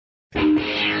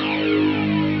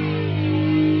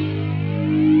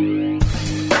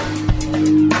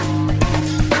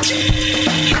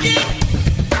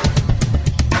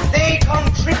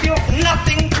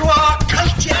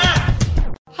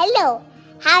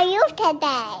are you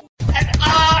today? And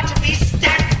are to be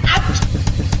stamped out.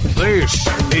 This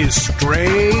is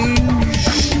Strange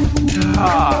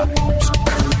Times.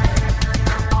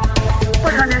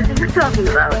 What on earth are you talking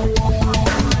about?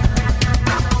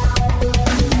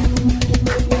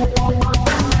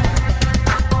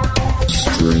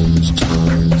 Strange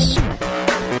Times.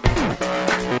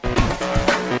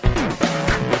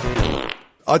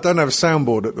 I don't have a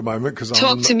soundboard at the moment because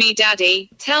Talk to me, Daddy.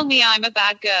 Tell me I'm a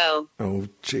bad girl. Oh,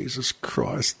 Jesus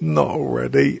Christ, not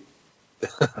already.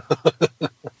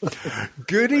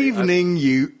 Good evening,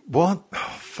 you... What?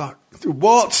 Oh, fuck.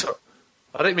 What?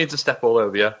 I didn't mean to step all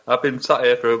over you. I've been sat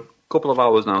here for a couple of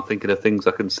hours now thinking of things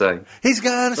I can say. He's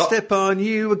gonna step on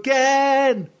you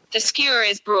again. The Skewer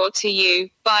is brought to you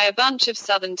by a bunch of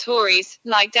Southern Tories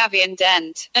like Davian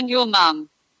Dent and your mum.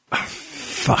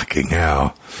 Fucking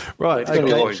hell. Right,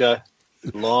 okay.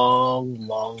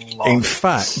 Long. In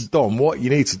fact, Dom, what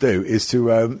you need to do is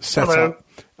to set up...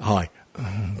 Hi.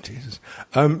 Oh, Jesus.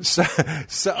 Set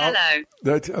Hello.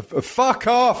 Up... fuck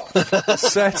off!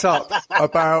 Set up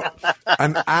about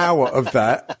an hour of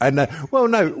that. And, well,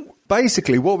 no,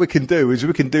 basically what we can do is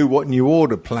we can do what New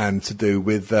Order planned to do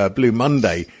with Blue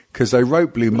Monday, because they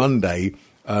wrote Blue Monday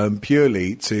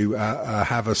purely to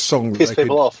have a song... Piss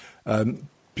people off.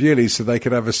 Purely so they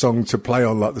could have a song to play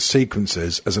on like the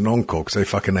sequences as an encore, because they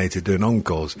fucking hated doing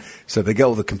encores. So they get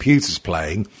all the computers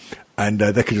playing, and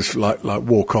they could just like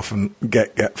walk off and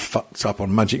get fucked up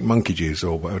on Magic Monkey Juice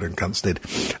or whatever them cunts did.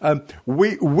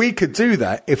 We could do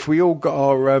that if we all got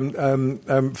our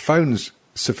phones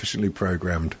sufficiently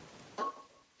programmed.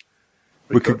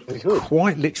 We could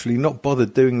quite literally not bother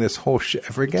doing this horse shit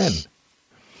ever again.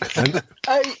 And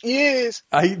 8 years.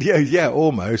 8, yeah,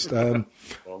 almost.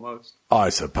 Almost. I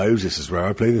suppose this is where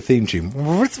I play the theme tune.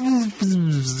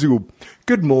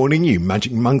 Good morning, you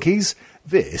magic monkeys.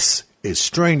 This is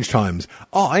Strange Times.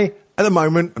 At the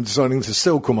moment, I'm deciding to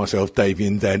still call myself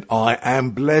Davian Dent. I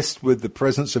am blessed with the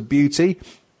presence of beauty.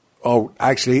 Oh,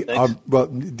 actually,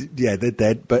 they're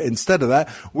dead. But instead of that,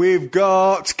 we've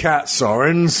got Cat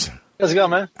Sorens. How's it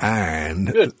going, man?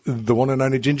 And Good. The one and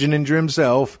only Ginger Ninja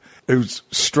himself, who's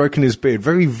stroking his beard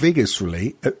very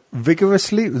vigorously. Yeah,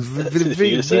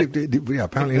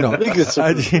 apparently not.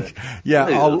 Yeah,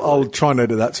 I'll try and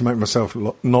edit that to make myself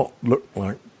not look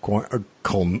like quite a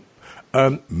con.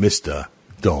 Mr.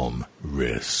 Dom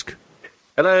Risk.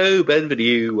 Hello,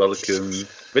 bienvenue, welcome.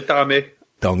 Vitame.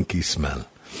 Donkey smell.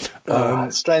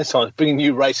 Strange Times, bringing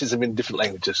new racism in different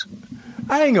languages.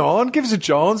 Hang on, give us a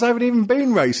chance. I haven't even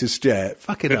been racist yet.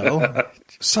 Fucking hell.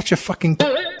 Such a fucking...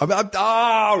 Look.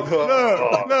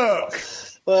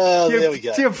 Well, there we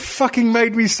go. You fucking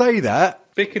made me say that.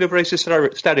 Speaking of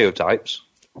racist stereotypes...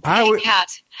 Hey, Cat,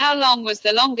 how long was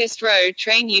the longest road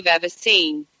train you've ever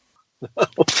seen?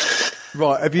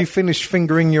 Right, have you finished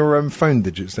fingering your phone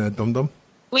digits there, Dom Dom?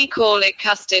 We call it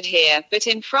custard here, but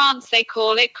in France they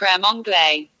call it crème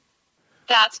anglaise.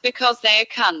 That's because they are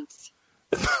cunts.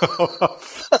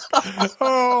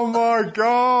 Oh my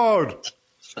God!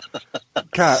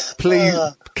 Cat,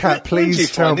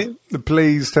 please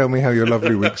tell me how your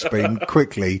lovely week's been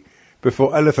quickly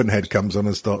before Elephant Head comes on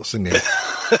and starts singing.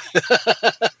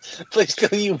 Please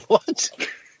tell you what?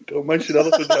 Don't mention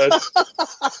Elephant Head.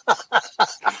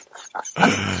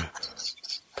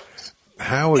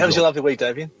 How was your lovely week,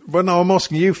 Davian? Well, no, I'm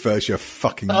asking you first, you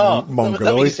fucking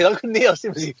mongoloid. I couldn't hear. I was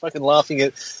simply fucking laughing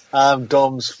at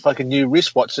Dom's fucking new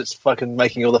wristwatch that's fucking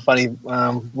making all the funny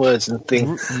words and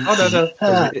things. Oh,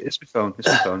 no. It's my phone.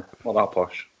 Not that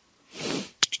posh.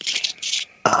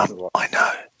 I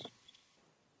know.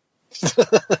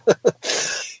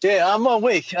 Yeah, my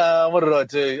week. What did I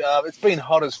do? It's been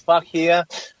hot as fuck here.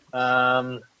 What's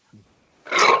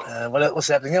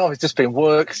happening? Oh, it's just been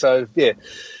work. So yeah,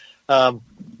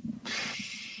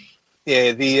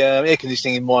 the air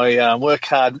conditioning in my work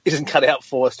car isn't cut out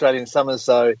for Australian summers,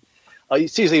 so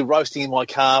it's usually roasting in my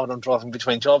car when I'm driving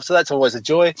between jobs. So that's always a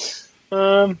joy.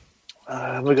 We've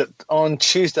got on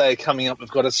Tuesday coming up. We've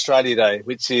got Australia Day,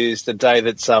 which is the day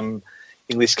that some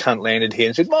English cunt landed here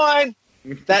and said, "Mine,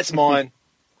 that's mine."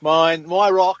 Mine,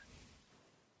 my rock.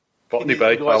 Botany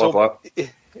Bay, I love that.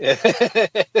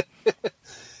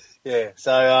 Yeah,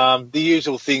 so the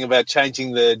usual thing about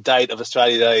changing the date of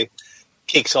Australia Day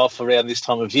kicks off around this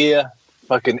time of year.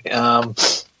 And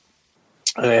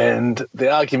the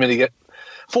argument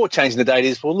for changing the date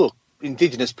is, well, look,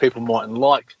 Indigenous people mightn't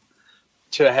like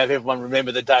to have everyone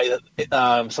remember the day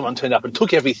that someone turned up and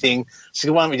took everything,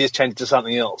 so why don't we just change it to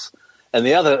something else? And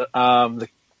the other, the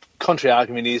contrary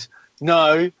argument is,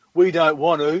 no, we don't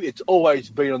want to. It's always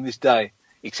been on this day.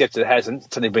 except it hasn't.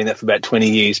 It's only been that for about 20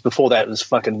 years. Before that, it was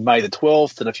fucking May the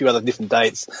 12th and a few other different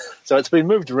dates. So it's been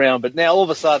moved around, but now all of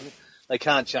a sudden they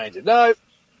can't change it. No,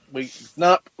 we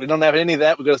don't have any of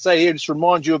that. We've got to say here, just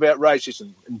remind you about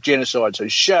racism and genocide. So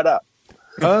shut up.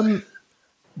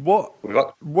 What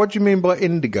do you mean by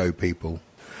indigo people?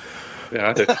 Yeah,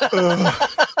 I do.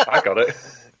 I got it.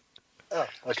 Oh,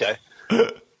 okay.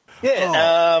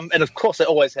 Yeah, and of course they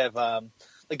always have,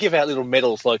 they give out little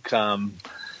medals like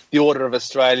the Order of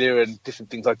Australia and different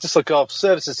things just like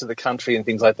services to the country and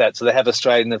things like that. So they have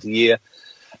Australian of the Year.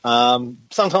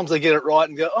 Sometimes they get it right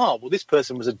and go, oh, well, this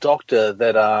person was a doctor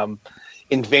that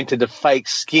invented a fake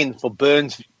skin for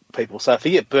burns people. So if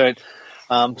you get burnt,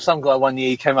 some guy one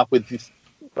year came up with this,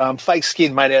 fake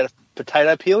skin made out of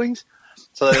potato peelings.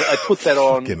 So they put that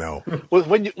on.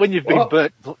 When you've been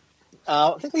burnt,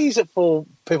 I think they use it for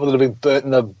people that have been burnt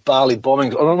in the Bali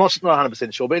bombings. I'm not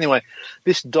 100% sure. But anyway,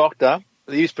 this doctor,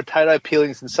 they used potato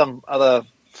peelings and some other,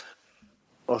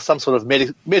 or some sort of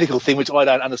medical thing, which I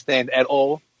don't understand at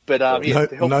all. But to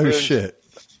help burns. Shit.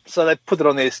 So they put it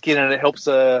on their skin and it helps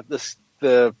the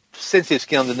sensitive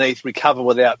skin underneath recover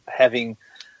without having,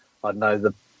 I don't know,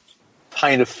 the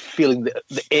pain of feeling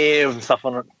the air and stuff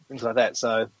on it, things like that.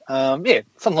 So,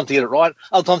 sometimes you get it right.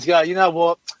 Other times you go, you know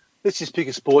what, let's just pick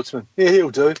a sportsman. Yeah, he'll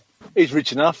do. He's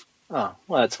rich enough. Oh,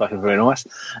 well, that's fucking very nice.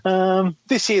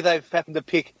 This year they've happened to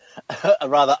pick a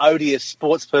rather odious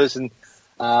sports person,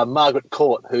 Margaret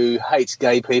Court, who hates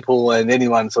gay people and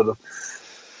anyone sort of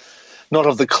not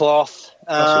of the cloth.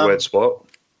 That's a weird spot.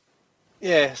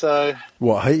 Yeah, so...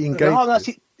 What, hating gay people? No,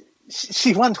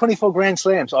 she won 24 Grand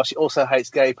Slams. Oh, she also hates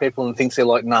gay people and thinks they're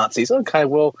like Nazis. Okay,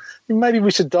 well, maybe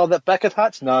we should dial that back at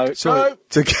Hutch. No. So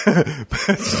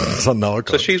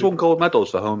she's won gold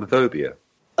medals for homophobia?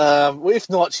 Well, if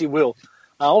not, she will.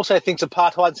 I also think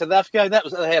apartheid in South Africa,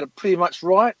 they had it pretty much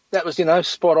right. That was,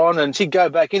 spot on, and she'd go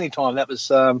back any time. That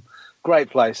was great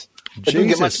place. It didn't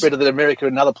get much better than America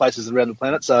and other places around the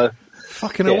planet, so...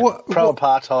 Fucking hell, what?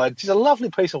 Pro-apartheid. She's a lovely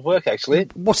piece of work, actually.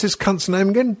 What's his cunt's name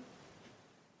again?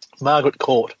 Margaret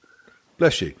Court.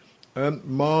 Bless you.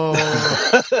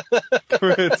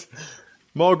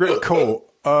 Margaret Court.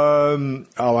 Hang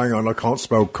on, I can't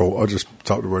spell court. I just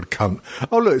typed the word cunt.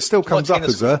 Oh, look, it still comes up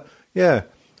as her. Yeah.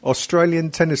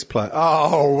 Australian tennis player.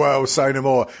 Oh, well, say no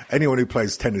more. Anyone who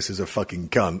plays tennis is a fucking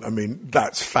cunt. I mean,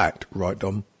 that's fact, right,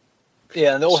 Dom?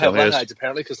 Yeah, and they all have lung aids,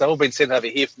 apparently, because they've all been sent over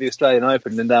here for the Australian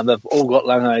Open, and they've all got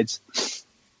lung aids.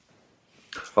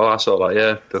 Oh, I saw that,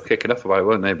 yeah. They were kicking off about it,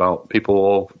 weren't they? About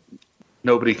people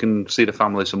nobody can see the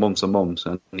families for months and months,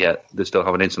 and yet they still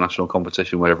have an international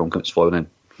competition where everyone gets flown in.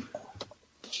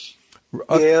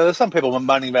 Yeah, there's some people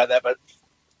moaning about that, but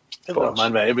people don't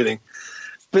moan about everything.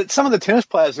 But some of the tennis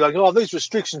players are like, oh, these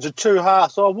restrictions are too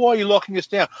harsh. Oh, why are you locking us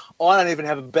down? I don't even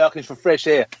have a balcony for fresh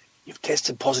air. You've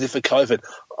tested positive for COVID.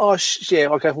 Oh, yeah,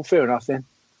 okay, well, fair enough then.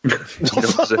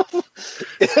 Fuck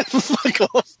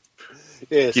off.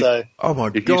 Yeah, so... Oh, my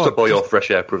God. You used to buy your fresh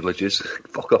air privileges.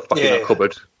 Fuck off back in that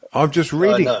cupboard. I'm just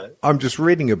reading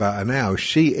about her now.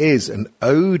 She is an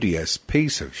odious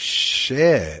piece of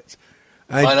shit.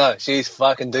 And I know, she's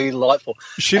fucking delightful.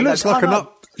 She looks like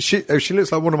she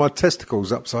looks like one of my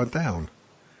testicles upside down.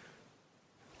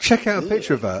 Check out a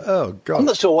picture of her. Oh God! I'm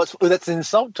not sure that's an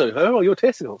insult to her or your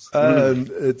testicles.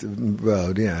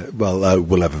 Well, yeah. Well,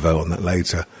 we'll have a vote on that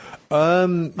later.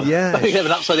 Yeah. We have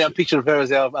an upside down picture of her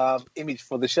as our image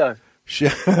for the show. She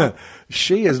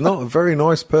is not a very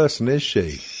nice person, is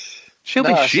she? She'll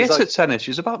be shit at tennis.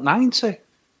 She's about 90.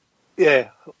 Yeah,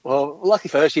 well, lucky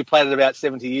for her, she played it about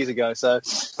 70 years ago. So,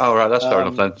 oh right, that's fair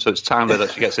enough then. So it's timely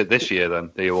that she gets it this year.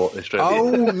 Then the Australian.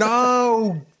 Oh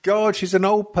no, God, she's an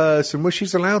old person. Well,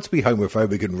 she's allowed to be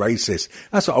homophobic and racist.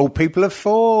 That's what old people are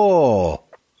for.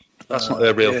 That's not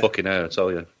her real fucking hair. I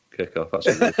tell you, kick off. That's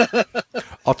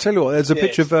I'll tell you what. There's a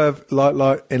picture of her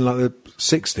like in the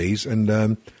 60s,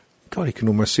 and God, you can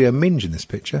almost see her minge in this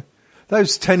picture.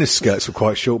 Those tennis skirts were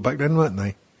quite short back then, weren't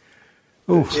they?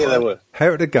 Ooh, yeah, they were.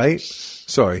 Hair at the gate.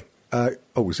 Sorry.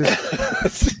 Was this?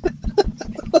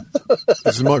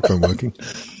 Is the microphone working?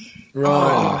 Right.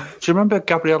 Oh, do you remember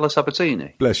Gabriella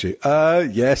Sabatini? Bless you.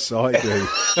 Yes, I do.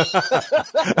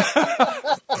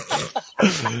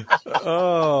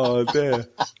 Oh, dear.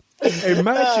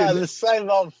 Imagine. The same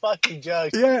old fucking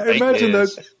jokes. Yeah, imagine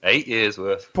those 8 years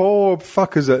worth. Poor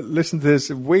fuckers that listen to this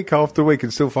week after week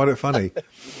and still find it funny.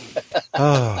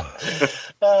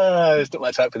 There's not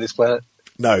much hope for this planet.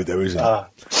 No, there isn't.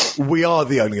 We are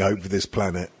the only hope for this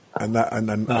planet, and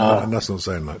that's not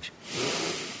saying much.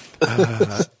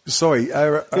 Sorry,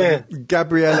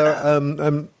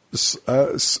 Gabriella,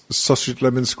 sausage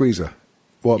lemon squeezer.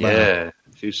 What about her?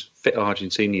 She's fit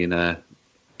Argentinian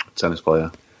tennis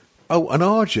player. Oh, an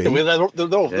RG.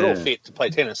 They're all fit to play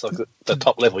tennis, like the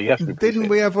top level. You have to be pretty Didn't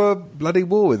fit. we have a bloody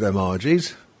war with them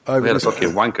RGs? We had a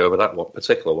fucking wank over that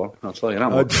particular one. I'll tell you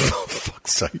that one. For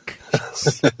fuck's sake.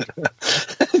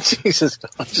 Jesus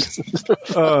Christ.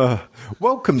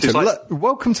 Welcome She's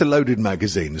welcome to Loaded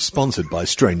Magazine, sponsored by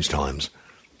Strange Times.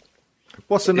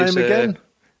 What's her name again?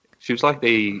 She was like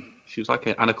an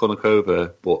Anna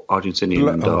Kournikova, but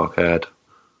Argentinian and dark-haired,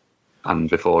 and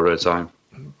before her time.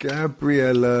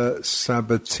 Gabriella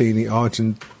Sabatini,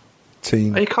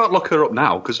 Argentine. You can't look her up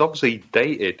now because obviously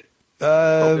dated.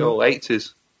 Probably all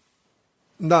 80s.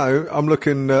 No, I'm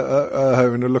looking at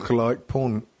her in a lookalike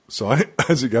porn site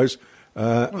as it goes.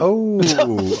 Can't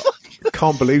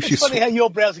believe It's she's. funny how your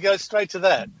browser goes straight to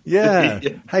that. Yeah.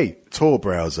 Yeah. Hey, Tor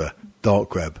browser,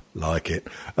 dark web, like it.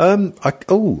 I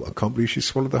can't believe she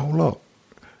swallowed the whole lot.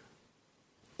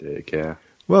 Yeah.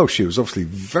 Well, she was obviously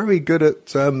very good at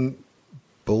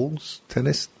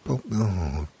tennis.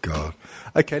 Oh, God.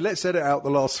 Okay, let's edit out the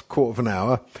last quarter of an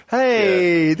hour.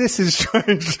 Hey, This is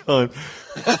Strange Time.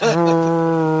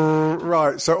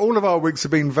 Right, so all of our weeks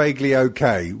have been vaguely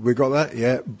okay. We got that?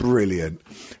 Yeah, brilliant.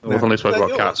 We've only spoken about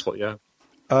yours. cats, but yeah.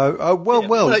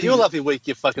 Your lovely week,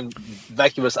 you fucking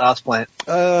vacuous ass plant.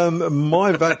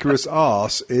 My vacuous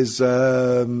arse is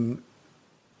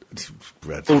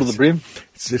Full to the brim.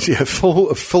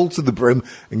 full to the brim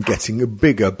and getting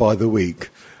bigger by the week.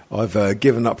 I've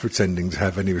given up pretending to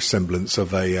have any resemblance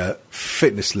of a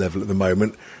fitness level at the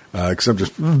moment because I'm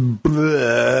just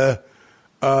bleh.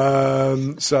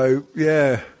 So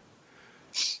yeah,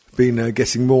 been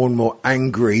getting more and more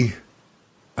angry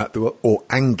or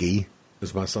angy,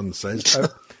 as my son says.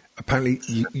 Apparently,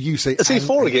 you say Is he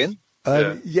four again?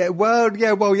 Yeah.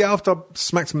 After I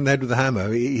smacked him in the head with a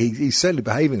hammer, he's certainly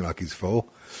behaving like he's four.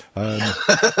 Yeah.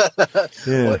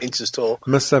 What, inches tall?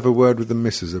 Must have a word with the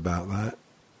missus about that.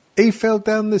 He fell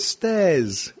down the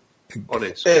stairs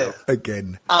Honest. Yeah.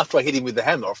 again. After I hit him with the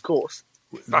hammer, of course.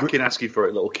 Fucking ask you for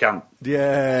a little camp.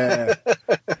 Yeah.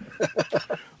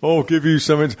 I'll give you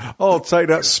something. I'll take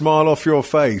that smile off your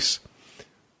face.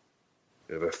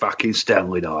 With a fucking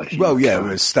Stanley knife. Well, yeah,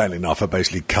 with a Stanley knife. I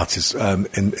basically cut his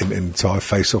entire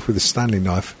face off with a Stanley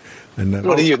knife. And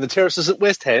What are you, in the terraces at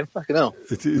West Ham? Fucking hell.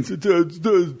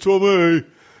 Tommy.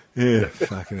 Yeah,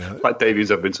 fucking hell. Like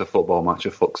Davey's ever been to a football match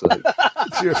of fuck's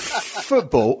sake.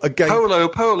 Football, again.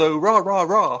 Polo, rah, rah,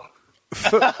 rah.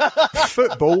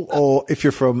 Football, or if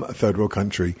you're from a third world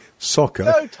country, soccer,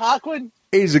 No, Tarquin.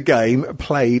 is a game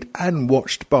played and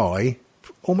watched by,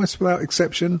 almost without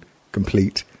exception,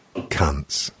 complete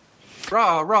cunts.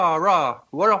 Rah, rah, rah.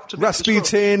 We're off to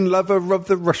Rasputin, lover of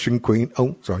the Russian queen.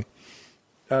 Oh, sorry.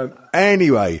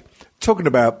 Anyway, talking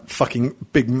about fucking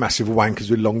big, massive wankers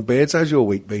with long beards, how's your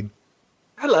week been?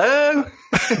 Hello.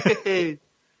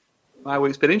 My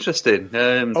week's been interesting.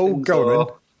 Go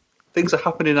on. Things are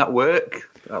happening at work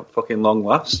at fucking long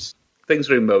last. Things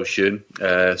are in motion.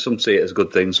 Some see it as a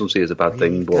good thing, some see it as a bad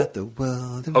thing, but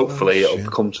hopefully it'll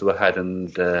come to a head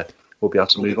and we'll be able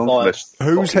to move on from this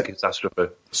fucking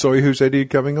catastrophe. Sorry, who's Eddie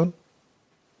coming on?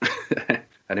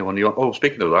 Anyone you want? Oh,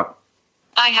 speaking of that.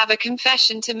 I have a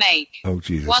confession to make. Oh,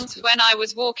 Jesus. Once when I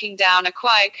was walking down a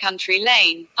quiet country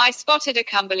lane, I spotted a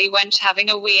Cumberly wench having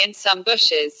a wee in some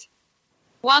bushes.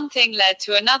 One thing led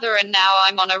to another and now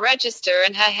I'm on a register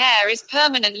and her hair is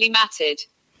permanently matted.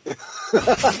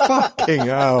 Fucking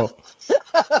hell.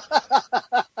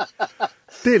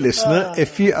 Dear listener,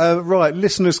 if you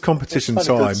listeners competition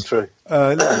time. True.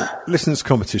 Listeners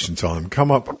competition time. Come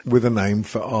up with a name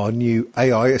for our new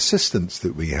AI assistants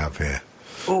that we have here.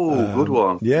 Oh, good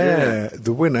one. Yeah,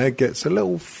 the winner gets a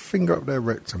little finger up their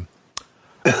rectum.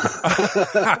 Like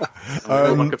a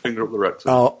finger up the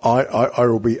rectum. I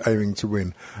will be aiming to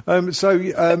win.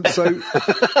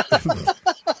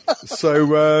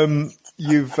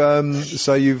 You've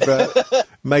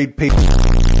made people.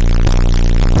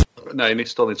 No, you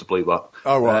still need to bleep that.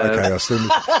 Oh right, okay. I still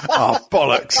need...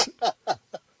 bollocks.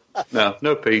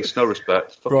 No peace, no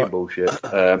respect. Fucking Right. bullshit.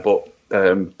 But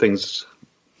things.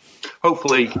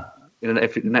 Hopefully, in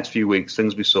the next few weeks,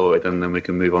 things will be sorted, and then we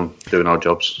can move on doing our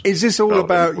jobs. Is this all Rather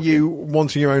about than you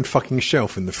wanting your own fucking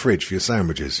shelf in the fridge for your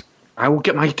sandwiches? I will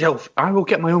get my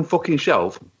own fucking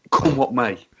shelf, come what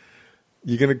may.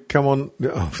 You're going to come on... Oh,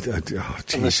 On the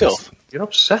Jesus. shelf. You're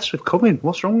obsessed with coming.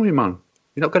 What's wrong with you, man?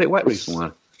 You not got it wet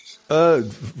recently?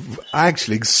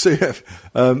 Actually,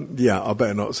 yeah, I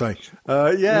better not say.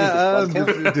 I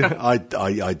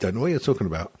don't know what you're talking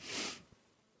about.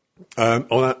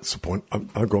 That's the point.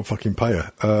 I've got to fucking pay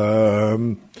her.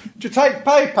 Do you take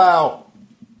PayPal?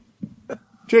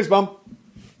 Cheers, Mum.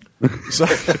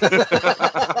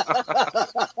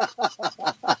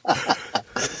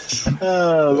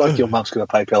 Like your mum's got a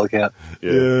PayPal account.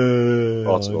 Yeah.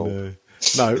 Possible.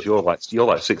 No. You're like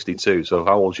 62. So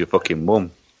how old's your fucking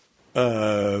mum?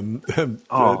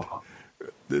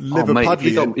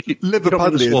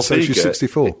 Liverpudlian, and so she's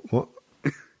 64. What?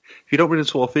 If you don't bring a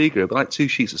Swarthega, it'd be like 2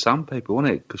 sheets of sandpaper,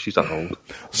 wouldn't it? Because she's that old.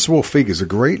 Swarthega's a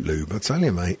great lube, I tell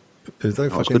you, mate. They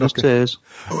fucking good as tears.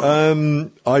 I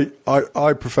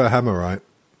prefer Hammerite.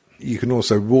 You can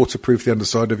also waterproof the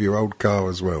underside of your old car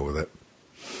as well with it.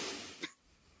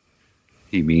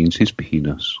 He means his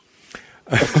penis.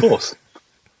 Of course.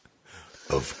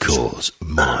 Of course,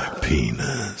 my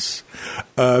penis.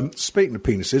 Speaking of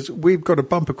penises, we've got a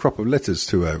bumper crop of letters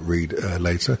to read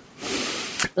later.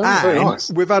 Oh, very nice.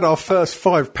 We've had our first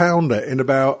 £5 in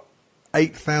about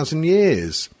 8,000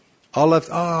 years.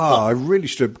 I really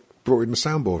should have brought in the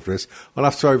soundboard for this. I'll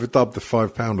have to overdub the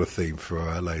 £5 theme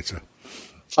for later.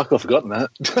 Fuck, I've forgotten that.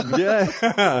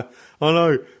 Yeah, I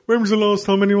know. When was the last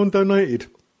time anyone donated?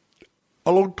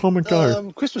 A long time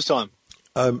ago. Christmas time.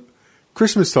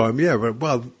 Christmas time, yeah.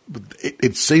 Well,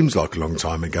 it seems like a long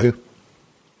time ago.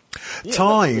 Yeah,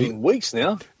 Time. it's been weeks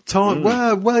now. Time.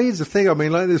 Well, here's the thing. I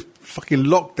mean, like this fucking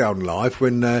lockdown life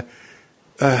when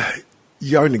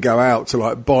you only go out to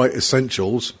like buy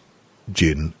essentials,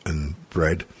 gin and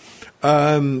bread.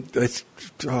 It's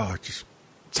just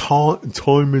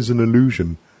time is an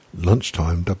illusion.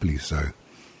 Lunchtime, doubly so.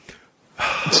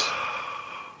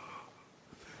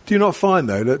 Do you not find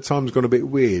though that time's gone a bit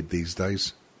weird these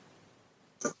days?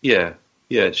 Yeah,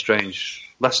 it's strange.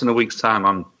 Less than a week's time,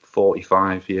 I'm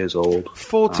 45 years old.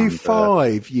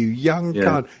 45, you young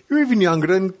cunt. You're even younger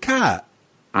than Kat.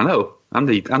 I know. I'm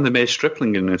the mere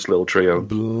stripling in this little trio.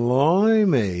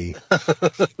 Blimey.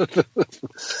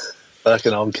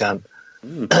 Fucking old cunt.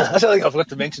 That's something I forgot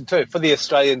to mention too. For the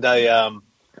Australian Day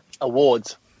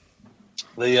awards,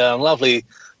 the lovely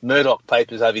Murdoch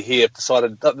papers over here have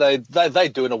decided that they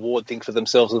do an award thing for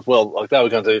themselves as well. Like they were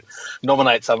going to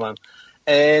nominate someone.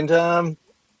 And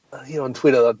here on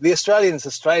Twitter, the Australians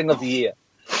Australian of the Year.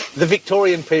 The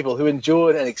Victorian people who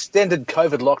endured an extended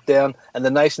COVID lockdown and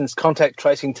the nation's contact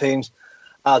tracing teams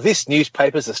are this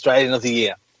newspaper's Australian of the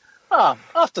Year.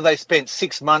 After they spent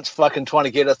 6 months fucking trying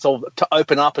to get us all to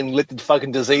open up and let the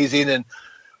fucking disease in and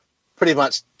pretty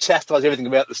much chastise everything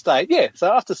about the state. Yeah,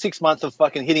 so after 6 months of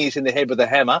fucking hitting us in the head with a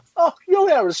hammer, you're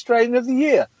our Australian of the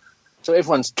Year. So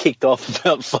everyone's kicked off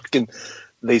about fucking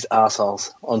these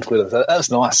arseholes on Twitter. So that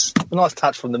was nice. A nice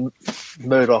touch from the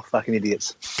Murdoch fucking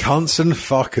idiots. Cunts and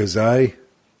fuckers, eh?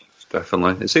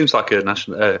 Definitely. It seems like an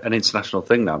international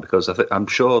thing now because I'm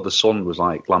sure the Sun was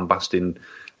like lambasting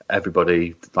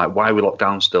everybody, like why we locked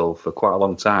down still for quite a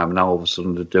long time. Now all of a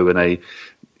sudden they're doing a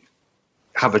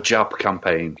have a jab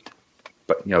campaign,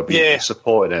 but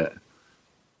supporting it.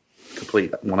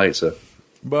 Complete 180.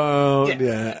 Well,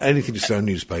 yeah, anything to sell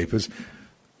newspapers.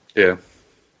 Yeah.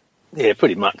 Yeah,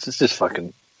 pretty much. It's just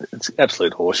it's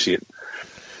absolute horseshit.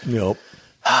 Yep.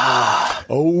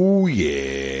 Oh,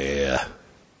 yeah.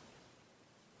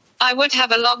 I would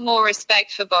have a lot more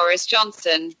respect for Boris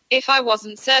Johnson if I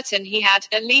wasn't certain he had,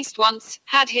 at least once,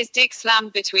 had his dick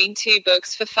slammed between 2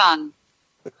 books for fun.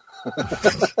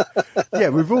 Yeah,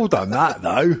 we've all done that,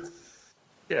 though.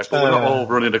 Yeah, but we're not all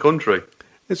running the country.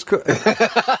 It's good.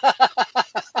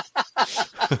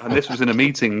 And this was in a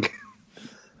meeting.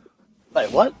 Wait,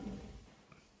 what?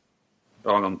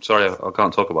 Oh, I'm sorry, I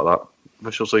can't talk about that.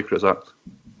 Official Secrets Act.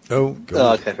 Oh,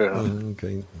 God. Okay, fair enough.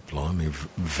 Okay, blimey,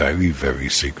 very, very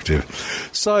secretive.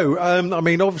 So, I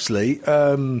mean, obviously,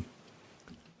 there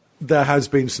has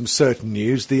been some certain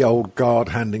news. The old guard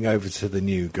handing over to the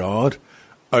new guard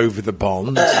over the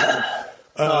bonds.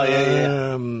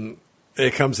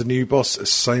 Here comes the new boss,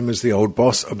 same as the old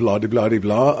boss,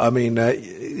 blah-de-blah-de-blah. I mean,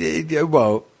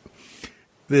 well,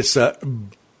 this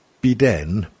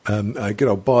Biden, good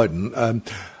old Biden,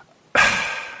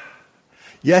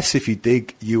 yes, if you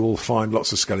dig, you will find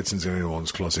lots of skeletons in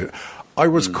anyone's closet. I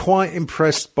was quite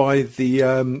impressed by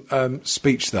the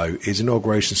speech, though. His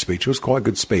inauguration speech was quite a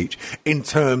good speech in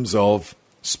terms of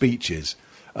speeches.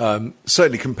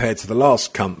 Certainly compared to the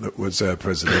last cunt that was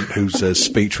president, whose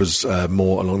speech was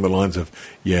more along the lines of,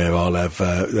 I'll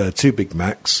have 2 Big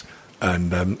Macs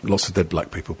and lots of dead black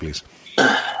people, please.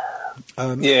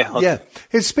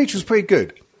 His speech was pretty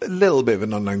good. A little bit of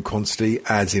an unknown quantity,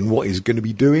 as in what he's going to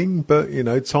be doing, but,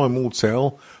 time will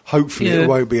tell. Hopefully it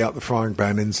won't be out the frying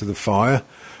pan into the fire.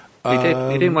 He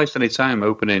didn't waste any time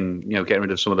opening, getting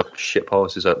rid of some of the shit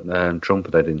policies that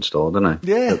Trump had installed, didn't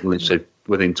he? Yeah. Literally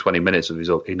within 20 minutes of his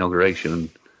inauguration, and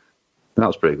that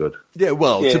was pretty good. Yeah,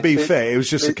 well, to be fair, it was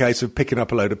just a case of picking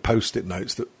up a load of Post-it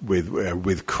notes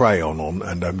with crayon on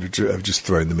and just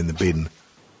throwing them in the bin.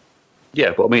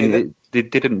 Yeah, but I mean, they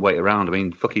didn't wait around. I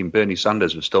mean, fucking Bernie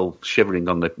Sanders was still shivering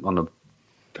on the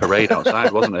parade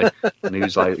outside, wasn't he? And he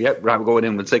was like, "Yep, right, we're going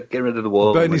in. We're getting rid of the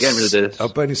wall. We're getting rid of this." Oh,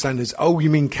 Bernie Sanders. Oh, you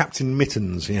mean Captain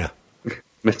Mittens? Yeah,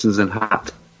 Mittens and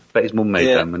hat. Bet his mum made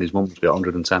them, and his mum must be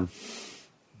 110.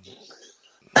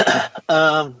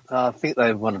 I think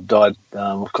they might have died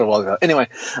quite a while ago. Anyway,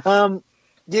 one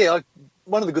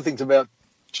of the good things about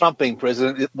Trump being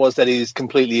president was that he's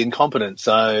completely incompetent.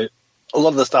 So a lot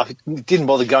of the stuff, he didn't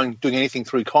bother doing anything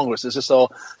through Congress. It's just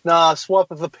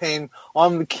swipe of a pen,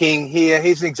 I'm the king here,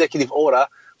 here's an executive order,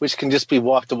 which can just be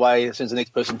wiped away as soon as the next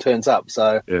person turns up.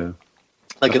 So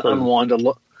they can unwind a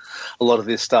lot of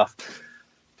this stuff.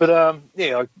 But,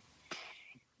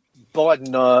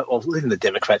 Biden, or even the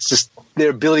Democrats, just their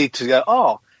ability to go,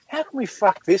 how can we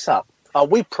fuck this up?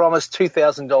 We promised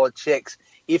 $2,000 checks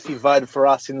if you voted for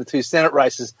us in the 2 Senate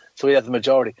races, so we have the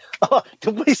majority.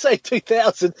 Did we say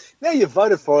 2,000? Now you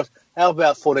voted for us. How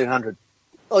about 1,400?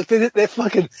 Like they're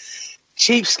fucking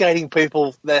cheapskating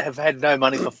people that have had no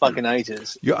money for fucking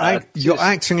ages. You're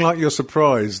acting like you're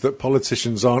surprised that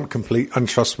politicians aren't complete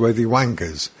untrustworthy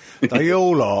wankers. They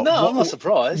all are. No, I'm not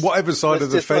surprised. Whatever side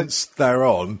of the fence they're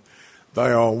on, they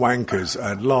are wankers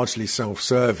and largely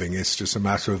self-serving. It's just a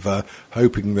matter of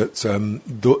hoping that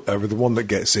the one that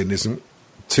gets in isn't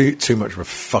too much of a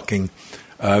fucking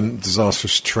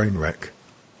disastrous train wreck.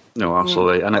 No,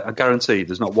 absolutely. And I guarantee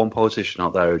there's not one politician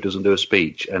out there who doesn't do a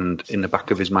speech and in the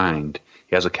back of his mind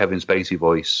he has a Kevin Spacey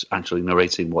voice actually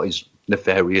narrating what his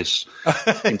nefarious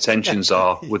intentions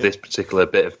are with this particular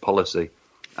bit of policy.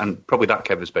 And probably that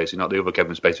Kevin Spacey, not the other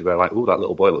Kevin Spacey, where like, that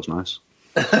little boy looks nice.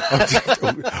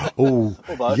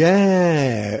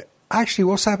 Yeah. Actually,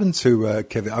 what's happened to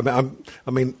Kevin?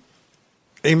 I mean,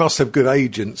 he must have good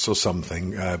agents or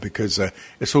something because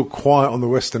it's all quiet on the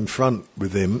Western Front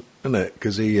with him, isn't it?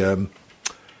 Because he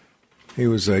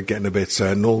was getting a bit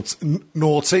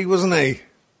naughty, wasn't he?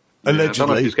 Allegedly. I don't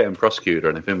know if he's getting prosecuted or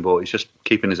anything, but he's just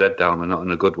keeping his head down and not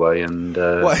in a good way, and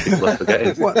people are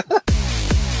forgetting.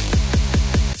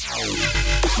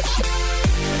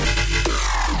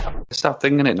 It's that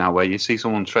thing, isn't it, now, where you see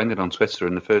someone trending on Twitter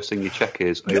and the first thing you check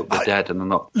is, are they're dead and they're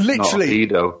not literally,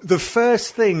 not a pedo. The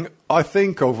first thing I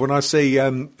think of when I see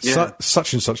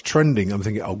such and such trending, I'm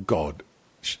thinking, oh, God,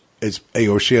 is he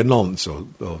or she a nonce or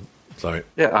something?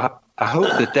 Yeah, I hope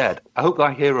they're dead. I hope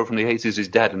that hero from the 80s is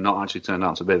dead and not actually turned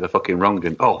out to be the fucking wrong.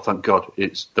 And, oh, thank God,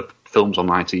 it's the film's on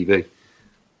my TV.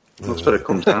 That's what it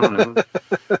comes down to.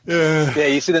 Yeah,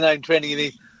 you see the name trending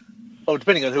and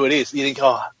depending on who it is, you think,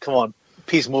 oh, come on.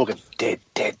 Piers Morgan, dead.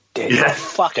 Yeah. Oh,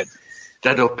 fuck it.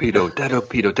 Dead or pedo.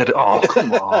 Oh,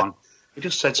 come on. He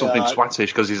just said something twattish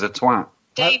because he's a twat.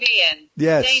 Davian.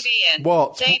 Yes. Davian.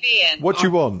 What? Davian. What do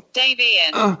you want?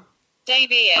 Davian.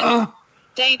 Davian.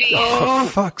 Davian. Oh,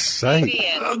 for fuck's sake.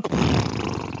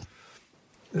 Davian.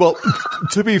 Well,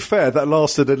 to be fair, that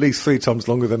lasted at least 3 times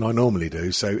longer than I normally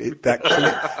do, so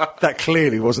that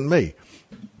clearly wasn't me.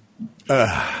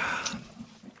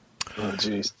 Oh,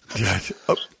 jeez.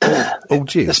 Oh,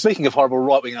 jeez. Speaking of horrible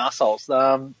right-wing assholes,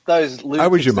 those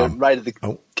lunatics that raided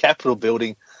the Capitol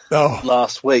building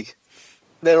last week,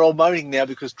 they're all moaning now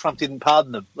because Trump didn't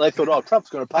pardon them. They thought, Trump's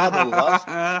going to pardon all of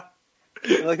us.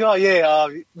 They're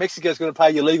like, Mexico's going to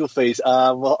pay your legal fees.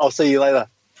 Well, I'll see you later.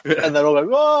 And they're all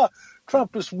going,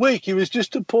 Trump was weak. He was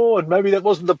just a pawn. Maybe that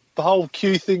wasn't the whole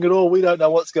Q thing at all. We don't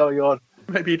know what's going on.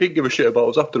 Maybe he didn't give a shit about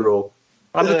us after all.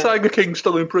 And the Tiger King's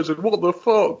still in prison. What the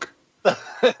fuck?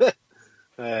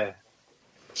 Yeah.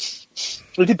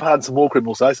 We did pardon some war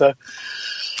criminals, though, so.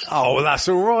 Oh, well, that's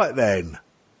all right then.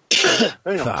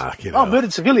 Very nice.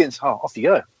 Murdered civilians. Oh, off you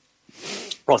go.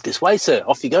 Right this way, sir.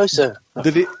 Off you go, sir.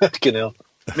 Did it?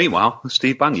 Meanwhile,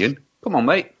 Steve Bannon. Come on,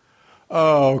 mate.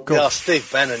 Oh, God. Yeah,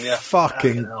 Steve Bannon, yeah.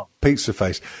 Fucking pizza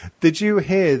face. Did you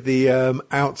hear the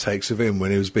outtakes of him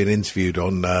when he was being interviewed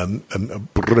on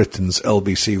Britain's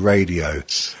LBC radio?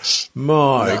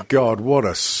 My God, what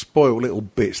a spoiled little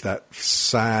bitch that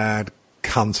sad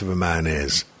cunt of a man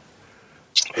is.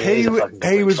 He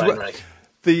was...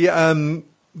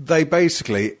 They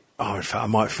basically... Oh, in fact, I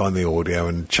might find the audio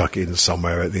and chuck it in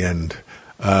somewhere at the end.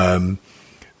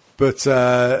 But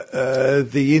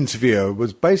the interviewer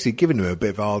was basically giving him a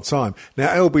bit of a hard time. Now,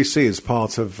 LBC is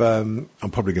part of... I'm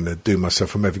probably going to do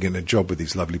myself from ever getting a job with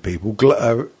these lovely people.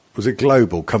 Was it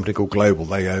Global? Company called Global.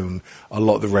 They own a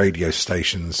lot of the radio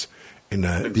stations in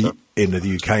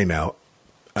the UK now.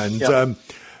 And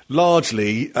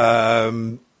largely,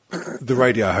 the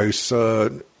radio hosts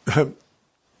are,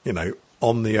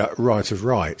 on the right of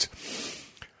right.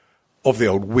 Of the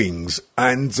old wings,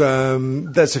 and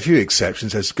there's a few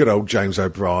exceptions. There's good old James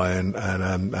O'Brien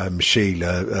and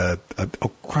Sheila.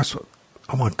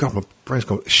 Oh my God, my brain's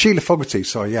gone. Sheila Fogarty,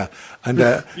 sorry, yeah. And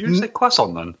You didn't say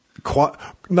croissant then?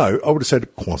 no, I would have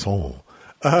said croissant.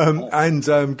 And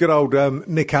good old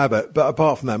Nick Abbott. But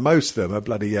apart from that, most of them are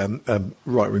bloody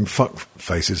right-wing fuck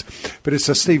faces. But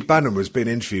it's Steve Bannon was being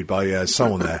interviewed by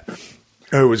someone there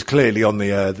who was clearly on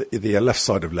the left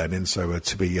side of Lenin, so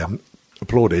to be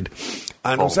applauded.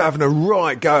 And was having a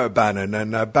right go at Bannon,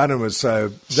 and Bannon was there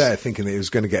thinking that he was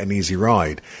going to get an easy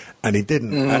ride, and he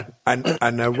didn't.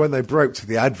 And when they broke to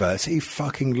the adverts, he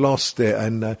fucking lost it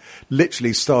and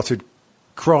literally started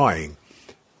crying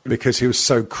because he was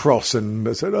so cross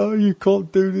and said, "Oh, you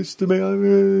can't do this to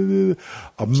me."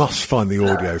 I must find the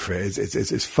audio for it.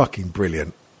 It's fucking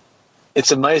brilliant.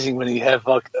 It's amazing when you have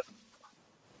like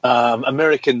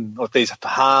American, or these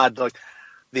hard, like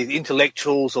the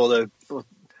intellectuals or the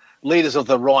leaders of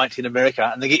the right in America,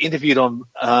 and they get interviewed on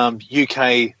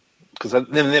UK, because they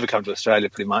never come to Australia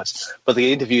pretty much, but they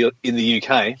get interviewed in the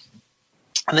UK,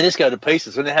 and they just go to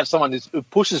pieces when they have someone who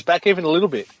pushes back even a little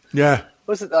bit. Yeah.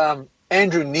 Was it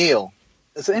Andrew Neil?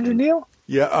 Is it Andrew Neil?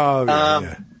 Yeah. Oh,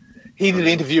 yeah. He did an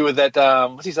interview with that,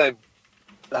 what's his name?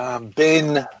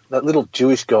 Ben, that little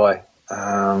Jewish guy.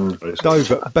 Ben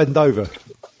Dover.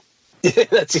 Yeah,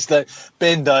 that's his name.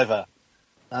 Ben Dover.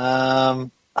 I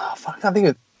can't think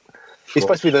of it. He's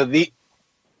supposed to be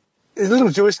the little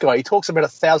Jewish guy. He talks about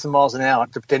 1,000 miles an hour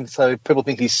to pretend so people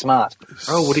think he's smart.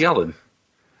 Oh, Woody Allen.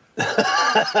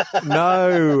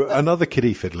 No, another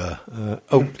kiddie fiddler.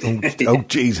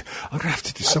 Jeez. I'm going to have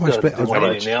to do so much better.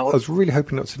 I was really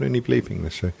hoping not to do any bleeping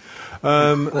this show.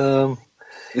 Yeah,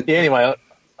 anyway,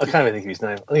 I can't even think of his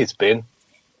name. I think it's Ben.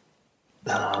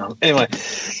 Anyway,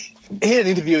 he had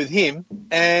an interview with him,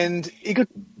 and he could,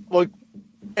 like,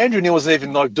 Andrew Neil wasn't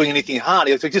even like doing anything hard.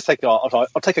 He was like, just I'll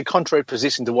take a contrary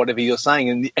position to whatever you're saying,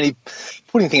 and he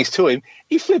putting things to him.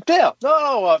 He flipped out.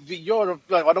 No, I don't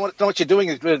know what you're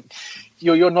doing.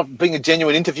 You're not being a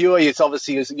genuine interviewer. It's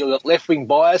obviously you're left wing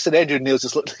bias, and Andrew Neil's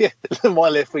just like, yeah, my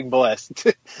left wing bias,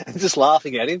 and just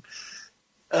laughing at him.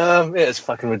 Yeah, it's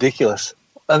fucking ridiculous,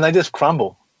 and they just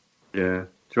crumble. Yeah. Do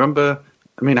you remember?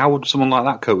 I mean, how would someone like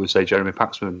that cope with, say, Jeremy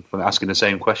Paxman, for asking the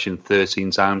same question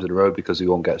 13 times in a row because he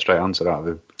won't get a straight answer out of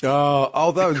him?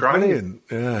 Oh, that was brilliant.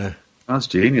 Yeah. That's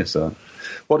genius, though.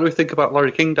 What do we think about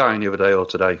Larry King dying the other day or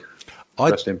today?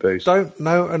 Rest in peace. Don't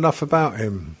know enough about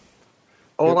him.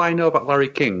 All I know about Larry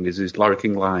King is his Larry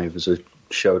King Live is a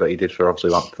show that he did for obviously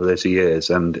about 30 years,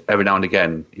 and every now and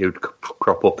again he would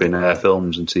crop up in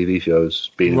films and TV shows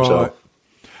being himself.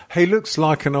 He looks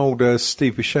like an old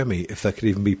Steve Buscemi, if that could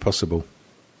even be possible.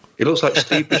 He looks like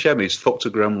Steve Buscemi's fucked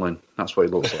a gremlin. That's what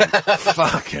he looks like.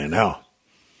 Fucking hell.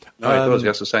 No, he does. He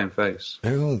has the same face.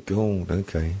 Oh, God,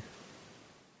 okay.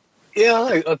 Yeah,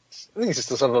 I think it's just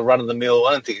a sort of a run-of-the-mill.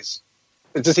 I don't think it's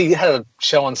just he had a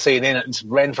show on CNN and it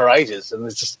ran for ages, and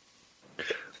it's just...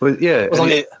 Well, yeah,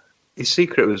 his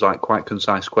secret was like quite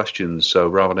concise questions, so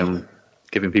rather than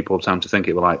giving people time to think,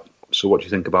 it was like, so what do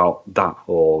you think about that?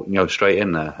 Or, straight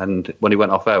in there. And when he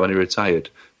went off air, when he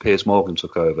retired, Piers Morgan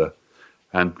took over.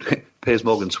 And Piers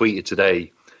Morgan tweeted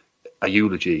today a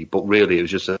eulogy, but really it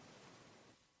was just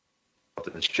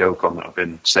this joke on that I've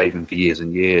been saving for years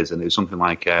and years. And it was something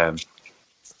like,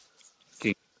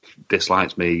 he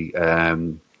dislikes me.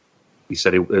 He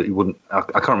said he wouldn't, I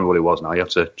can't remember what it was now, you have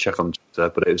to check on Twitter,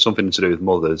 but it was something to do with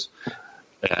mothers.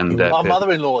 And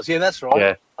mother-in-laws, yeah, that's right.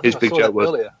 Yeah, his big joke was,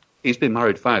 earlier. He's been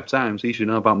married 5 times, he should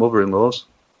know about mother-in-laws.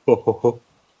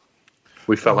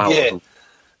 We fell out. Yeah.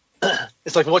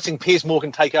 It's like watching Piers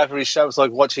Morgan take over his show. It's like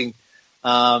watching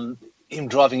him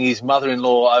driving his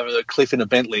mother-in-law over the cliff in a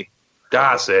Bentley.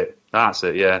 That's it,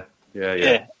 yeah.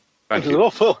 Thank you.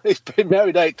 Oh, well, he's been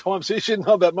married 8 times, so he shouldn't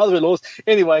know about mother-in-laws.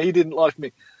 Anyway, he didn't like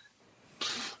me.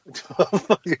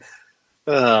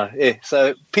 Yeah,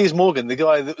 so Piers Morgan, the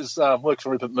guy that was worked for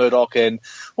Rupert Murdoch, and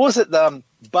what was it,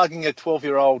 bugging a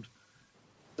 12-year-old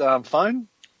phone?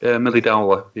 Millie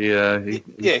Dowler.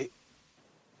 He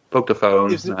bugged a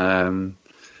phone.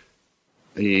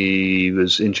 He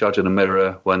was in charge of the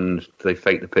Mirror when they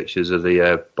faked the pictures of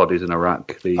the bodies in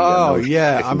Iraq.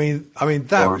 I mean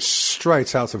that was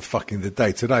straight out of fucking the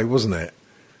Day Today, wasn't it?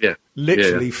 Yeah,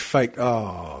 literally faked.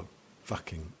 Oh,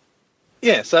 fucking.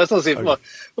 Yeah, so it's not as if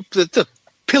the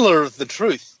pillar of the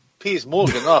truth, Piers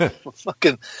Morgan.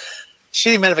 Fucking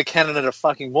shitty man of a cannon at a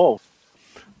fucking wall.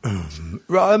 It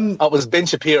was Ben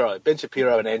Shapiro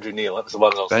and Andrew Neil. That was the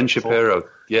one. Ben Shapiro.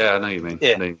 Yeah, I know you mean.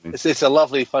 Yeah, it's a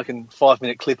lovely fucking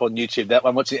 5-minute clip on YouTube. That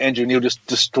one, watching Andrew Neil just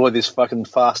destroy this fucking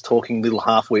fast-talking little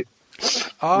half-wit.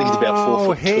 I think he's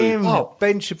about 4'2". Him,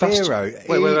 Ben Shapiro.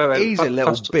 Wait. He's a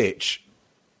little bitch.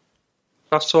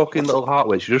 Fast-talking little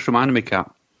half-wit. You just reminded me,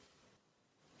 Kat.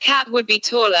 Cat would be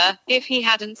taller if he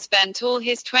hadn't spent all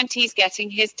his 20s getting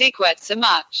his dick wet so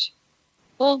much.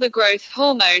 All the growth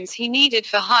hormones he needed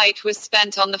for height was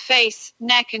spent on the face,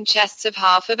 neck and chests of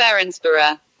half of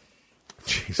Erinsborough.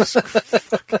 Jesus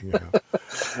fucking hell.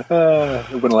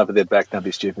 We wouldn't laugh at their back, don't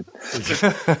be stupid.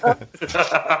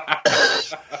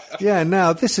 Yeah,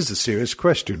 now, this is a serious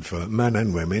question for men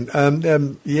and women.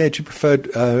 Do you prefer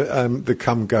the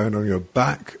cum going on your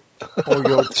back or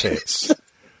your tits?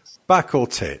 Back or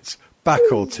tits? Back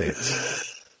or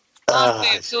tits?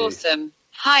 Boobs awesome.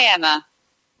 Hi, Emma.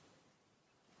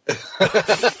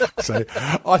 So,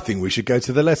 I think we should go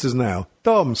to the letters now.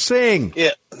 Dom, sing!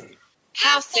 Yeah.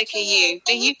 How sick are you?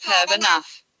 Are you perv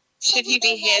enough? Should you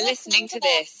be here listening to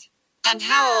this? And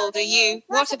how old are you?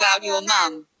 What about your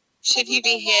mum? Should you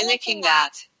be here licking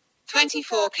that?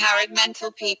 24-carat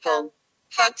mental people.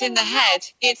 Fucked in the head,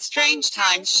 it's Strange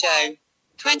Times show.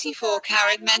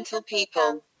 24-carat mental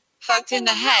people. Fucked in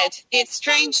the head, it's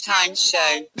Strange Times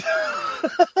show.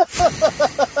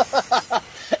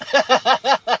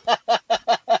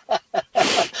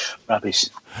 Rubbish.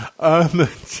 I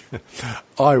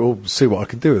will see what I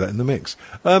can do with that in the mix.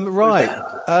 Right.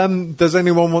 Does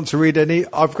anyone want to read any?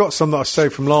 I've got some that I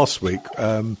saved from last week.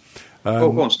 Go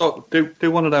on, stop. Do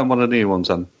one of them, one of the new ones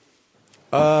then.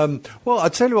 Well, I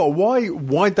tell you what.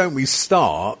 Why don't we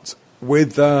start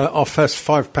with our first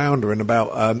 £5 in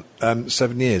about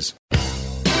 7 years?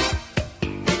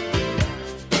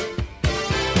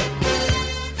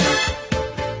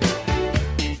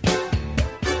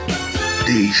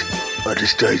 These are the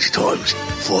Strange Times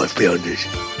 £5.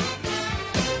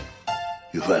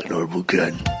 You've honourable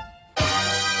gun.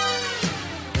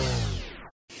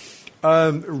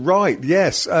 Right,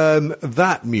 yes,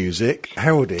 that music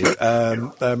heralded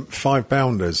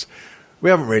 £5. We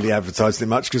haven't really advertised it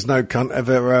much because no cunt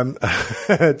ever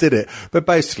did it. But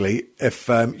basically, if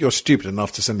you're stupid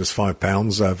enough to send us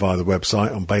 £5 via the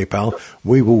website on PayPal,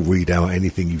 we will read out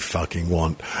anything you fucking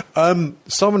want.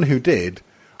 Someone who did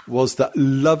was that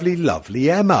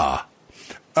lovely Emma.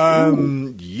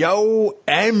 Yo,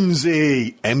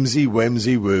 Emsy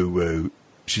Wemsy Woo Woo.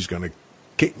 She's going to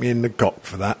kick me in the cock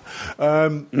for that.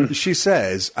 She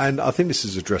says, and I think this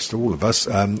is addressed to all of us,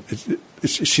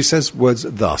 she says words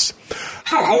thus.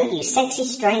 Hello, you sexy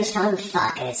Strange Time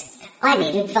fuckers. I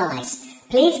need advice.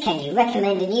 Please can you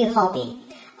recommend a new hobby?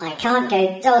 I can't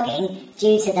go dogging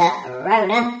due to the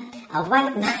Rona. I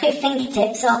wanked my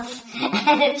fingertips off and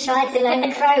have tried to learn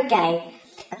croquet.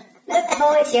 Look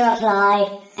forward to your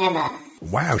reply, Emma.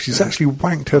 Wow, she's actually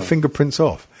wanked her fingerprints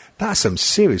off. That's some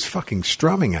serious fucking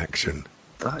strumming action.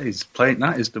 That is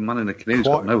the man in the canoe who's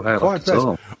got no hair left at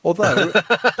all. Although,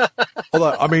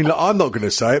 I mean, look, I'm not going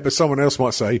to say it, but someone else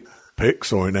might say,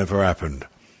 pics or it never happened.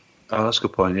 Oh, that's a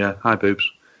good point, yeah. Hi, boobs.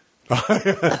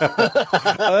 Emsy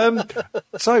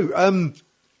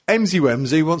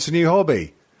Wemsy wants a new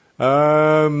hobby.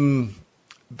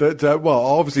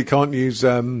 Obviously can't use...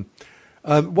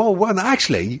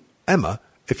 actually, Emma,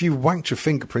 if you wanked your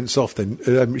fingerprints off,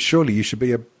 then surely you should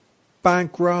be a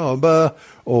bank robber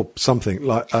or something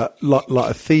like a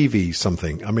thievy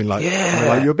something. I mean,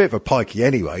 you're a bit of a pikey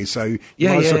anyway, so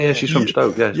she's from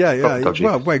Stoke.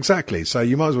 Well, exactly. So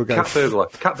you might as well go cat burglar,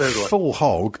 full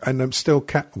hog, and still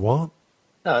cat what?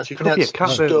 No, she could be a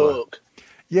cat burglar.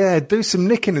 Yeah, do some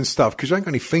nicking and stuff because you ain't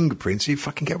got any fingerprints. So you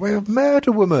fucking get away with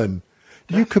murder, woman.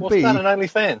 You could be. Start an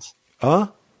OnlyFans. Huh?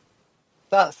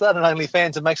 Start an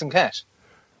OnlyFans and make some cash.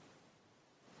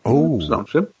 Oh,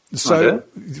 so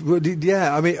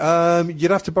yeah, I mean,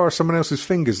 you'd have to borrow someone else's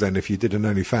fingers then if you did an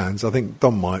OnlyFans. I think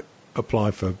Dom might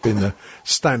apply for being the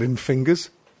stand-in fingers.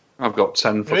 I've got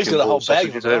 10 He's got a whole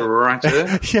bag of them. right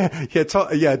here.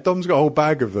 yeah. Dom's got a whole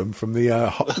bag of them from the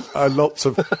lots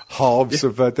of halves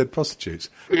of dead prostitutes.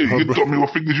 Hey, you tell me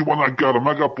what fingers you want. I got them.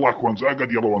 I got black ones. I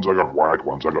got yellow ones. I got white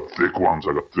ones. I got thick ones.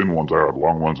 I got thin ones. I got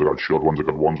long ones. I got short ones. I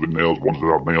got ones with nails. Ones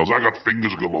without nails. I got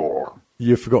fingers galore.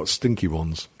 You forgot stinky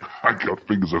ones. I got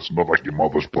fingers that smell like your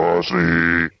mother's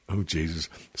pussy. Oh Jesus!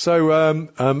 So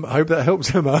hope that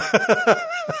helps, Emma.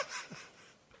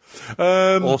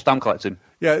 Or stamp collecting.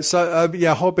 Yeah, so,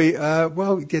 hobby,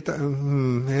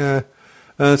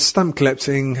 stamp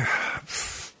collecting,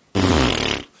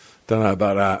 don't know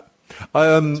about that.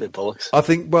 I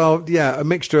think, a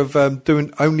mixture of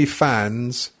doing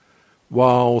OnlyFans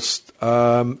whilst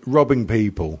robbing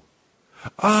people.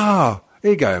 Here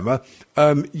you go,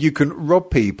 Emma. You can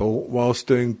rob people whilst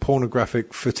doing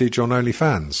pornographic footage on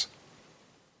OnlyFans.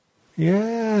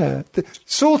 Yeah.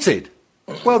 Sorted.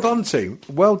 Well done, team.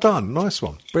 Well done. Nice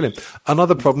one. Brilliant.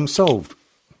 Another problem solved.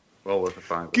 Well worth a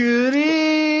 £5.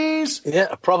 Goodies! Yeah,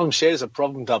 a problem shared is a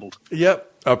problem doubled.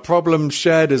 Yep, a problem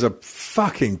shared is a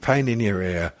fucking pain in your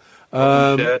ear.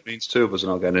 Shared means two of us are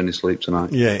not getting any sleep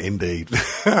tonight. Yeah, indeed.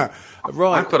 Right.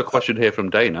 I've got a question here from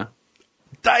Dana.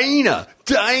 Dana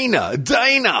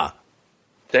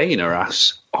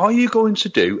asks, are you going to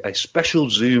do a special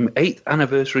Zoom 8th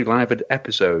anniversary live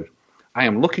episode? I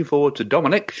am looking forward to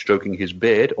Dominic stroking his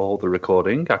beard all the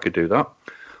recording. I could do that.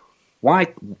 I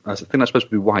think that's supposed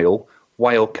to be while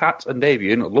Kat and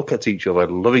Davian look at each other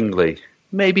lovingly,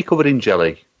 maybe covered in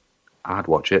jelly. I'd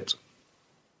watch it.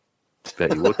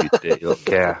 Bet you would, you dirty little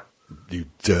care. You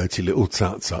dirty little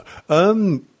tut-tut.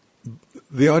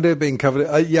 The idea of being covered...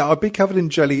 I'd be covered in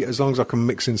jelly as long as I can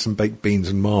mix in some baked beans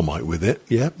and Marmite with it.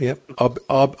 Yeah.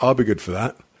 I'll be good for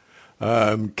that.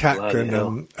 Kat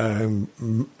can...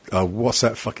 what's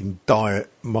that fucking diet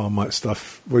Marmite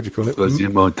stuff? What do you call it?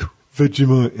 Vegemite.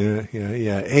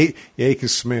 Yeah. He can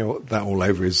smear that all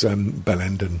over his bell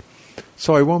end. And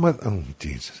sorry, one more... Oh,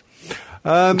 Jesus.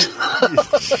 8th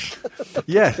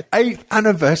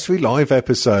anniversary live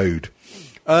episode.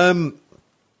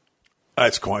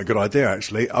 That's quite a good idea,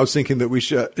 actually. I was thinking that we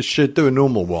should do a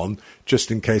normal one just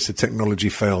in case the technology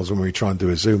fails when we try and do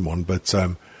a Zoom one, but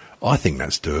I think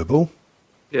that's doable.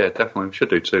 Yeah, definitely. We should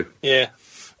do two. Yeah.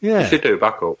 We should do a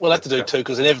backup. We'll have to do two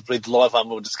because inevitably the live one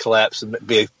will just collapse and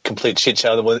be a complete shit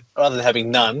show. Rather than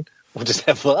having none, we'll just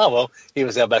have, here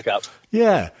was our backup.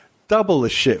 Yeah, double the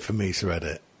shit for me to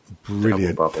edit.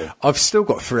 Brilliant. I've still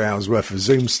got 3 hours worth of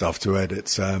Zoom stuff to edit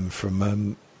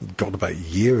from... about a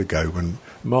year ago when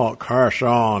Mark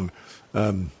Hershon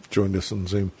joined us on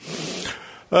Zoom.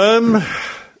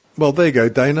 Well, there you go,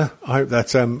 Dana. I hope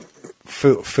that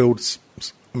filled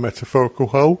a metaphorical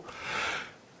hole.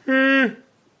 Right,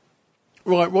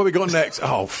 what we got next?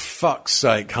 Oh, fuck's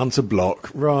sake, Hunter Block.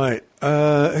 Right,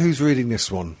 who's reading this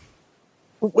one?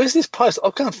 Where's this post? I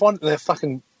can't find it. They're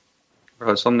fucking...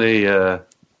 Right, it's on the...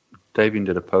 Davian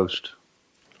did a post.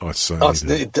 I see.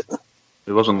 It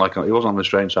wasn't on the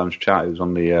Strange Times chat. It was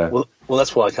on the. Well,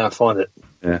 that's why I can't find it.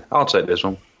 Yeah, I'll take this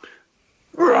one.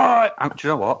 Right. Do you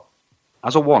know what?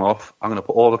 As a one-off, I'm going to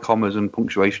put all the commas and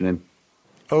punctuation in.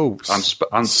 Oh,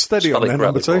 and steady on there,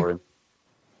 number two.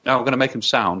 Now I'm going to make him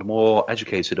sound more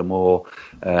educated and more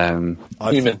human.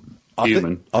 I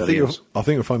think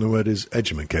you'll find the word is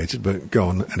educated, but go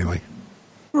on anyway.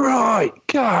 Right,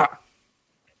 Kat.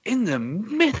 In the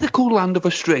mythical land of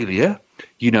Australia,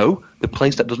 the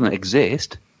place that doesn't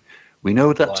exist, we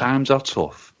know that times are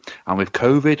tough. And with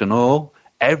COVID and all,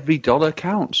 every dollar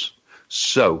counts.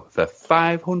 So, for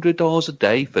 $500 a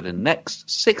day for the next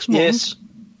 6 months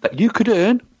that you could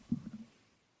earn,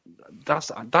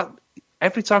 that.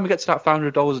 Every time we get to that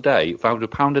 $500 a day,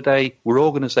 £500 a day, we're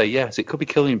all going to say, yes, it could be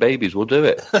killing babies, we'll do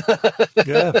it.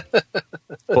 Yeah.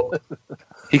 But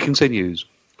he continues.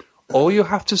 All you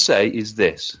have to say is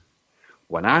this.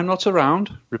 When I'm not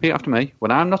around, repeat after me.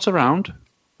 When I'm not around.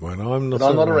 When I'm not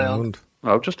around.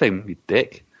 Oh, just aim me,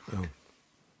 dick. Oh.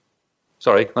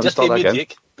 Sorry, let me start that again.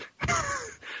 Dick.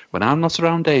 When I'm not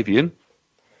around Davian.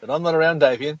 When I'm not around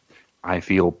Davian. I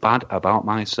feel bad about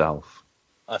myself.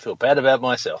 I feel bad about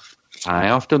myself. I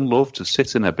often love to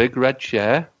sit in a big red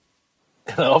chair.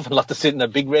 I often love to sit in a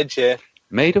big red chair.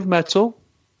 Made of metal.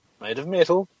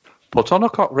 Put on a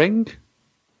cock ring.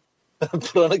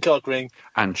 Put on a cock ring.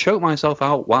 And choke myself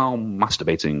out while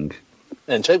masturbating.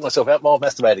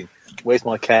 Where's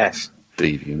my cash?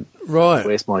 Deviant. Right.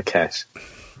 Where's my cash?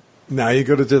 Now you've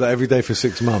got to do that every day for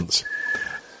 6 months.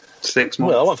 6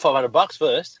 months? Well, I want $500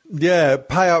 first. Yeah,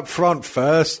 pay up front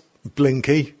first,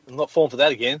 Blinky. I'm not falling for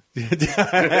that again.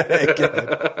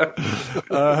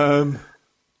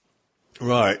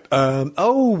 Right.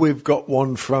 We've got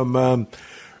one from...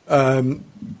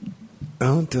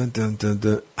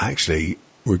 Actually,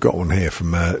 we've got one here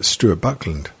from Stuart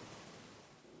Buckland.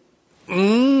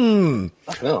 Yeah,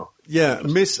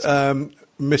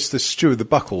 Mr. Stuart the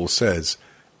Buckle says,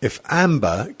 if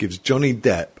Amber gives Johnny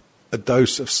Depp a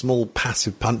dose of small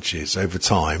passive punches over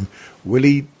time, will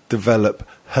he develop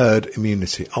herd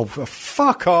immunity? Oh,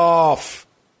 fuck off!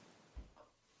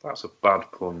 That's a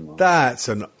bad pun, man. That's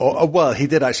an... well, he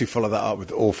did actually follow that up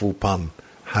with awful pun.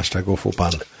 # awful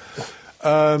pun.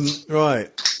 Right.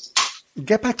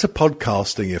 Get back to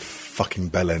podcasting, you fucking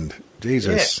bellend.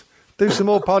 Jesus. Yeah. Do some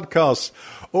more podcasts.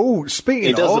 Oh,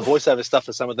 speaking of... He does the voiceover stuff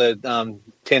for some of the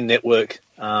 10 network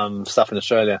stuff in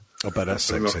Australia. I bet that's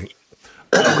sexy.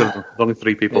 Only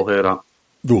 3 people hear that.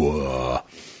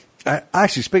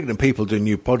 Actually, speaking of people doing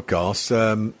new podcasts,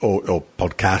 or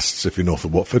podcasts if you're north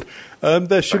of Watford,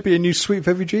 there should be a new Sweet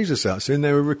Heavy Jesus out soon.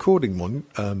 They were recording one.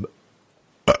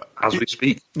 As we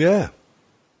speak. Yeah.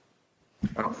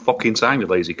 Oh, fucking time, you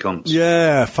lazy cunts.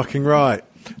 Yeah, fucking right.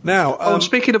 Now, and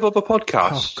speaking of other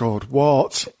podcasts... Oh, God,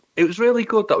 what? It was really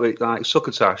good that we, like,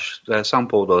 Succotash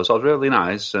sampled us. That was really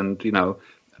nice, and, you know,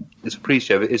 it's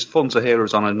appreciated. It's fun to hear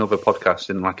us on another podcast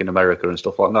in America and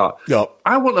stuff like that. Yeah.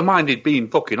 I wouldn't have minded being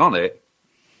fucking on it.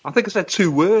 I think I said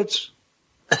 2 words.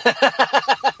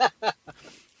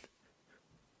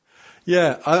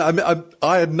 Yeah,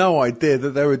 I had no idea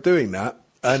that they were doing that.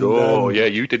 And, sure, yeah,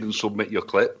 you didn't submit your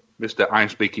clip, Mr. I'm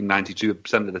speaking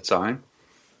 92% of the time.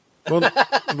 Well,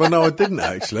 no, I didn't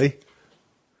actually.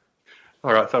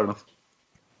 All right, fair enough.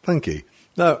 Thank you.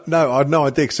 No, I had no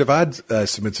idea, because if I had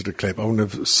submitted a clip, I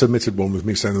wouldn't have submitted one with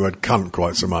me saying the word cunt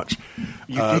quite so much.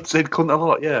 You did say cunt a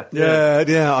lot, yeah.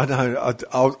 Yeah, I know.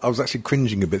 I was actually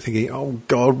cringing a bit, thinking, oh,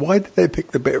 God, why did they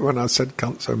pick the bit when I said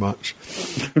cunt so much?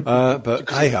 But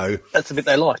hey-ho. That's the bit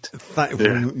they liked.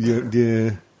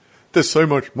 Yeah. There's so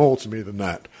much more to me than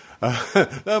that.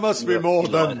 There must be more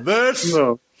than this.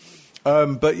 No.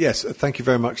 But yes, thank you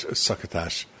very much,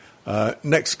 Succotash.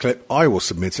 Next clip, I will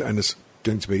submit it, and it's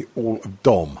going to be all of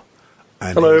Dom.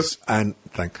 And hello. And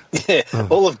thank. Yeah,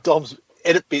 all of Dom's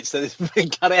edit bits that have been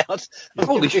cut out.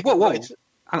 Holy shit! Whoa!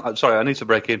 Sorry, I need to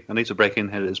break in. Here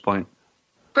at this point.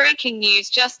 Breaking news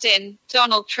just in.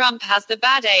 Donald Trump has the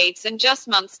bad AIDS and just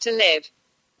months to live.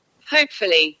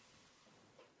 Hopefully.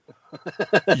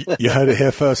 You heard it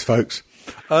here first, folks.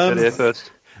 Heard it here first.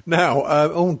 Now,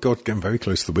 oh God, getting very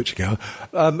close to the witching hour.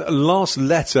 Last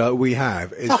letter we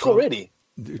have is Fuck already.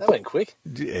 That went quick.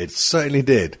 It certainly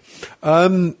did.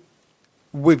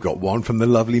 We've got one from the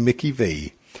lovely Mickey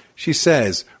V. She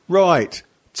says, right,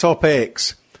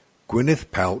 topics. Gwyneth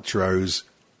Paltrow's,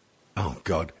 oh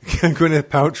God, Gwyneth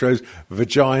Paltrow's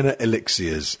vagina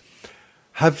elixirs.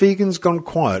 Have vegans gone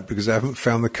quiet because they haven't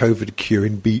found the COVID cure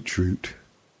in beetroot?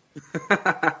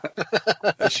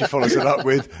 She follows it up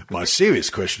with, my serious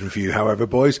question for you, however,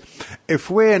 boys. If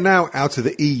we're now out of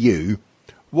the EU,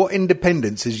 what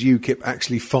independence is UKIP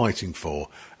actually fighting for?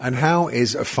 And how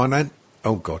is a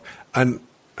oh God, and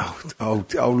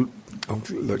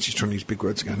look, she's trying to use big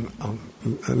words again.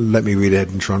 Let me read ahead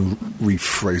and try and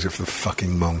rephrase it for the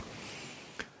fucking mong.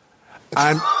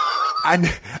 And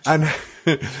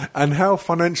how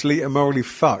financially and morally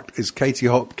fucked is Katie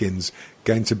Hopkins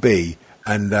going to be?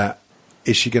 And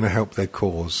is she going to help their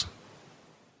cause?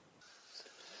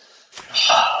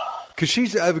 Because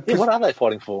she's what are they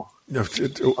fighting for?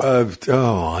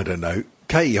 I don't know.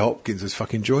 Katie Hopkins has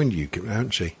fucking joined UKIP,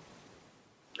 hasn't she?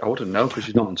 I wouldn't know, because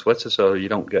she's not on Twitter, so you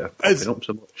don't get her popping up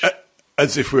so much.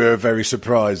 As if we were very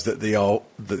surprised that the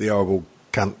horrible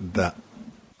cunt that.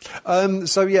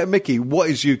 So yeah, Mickey, what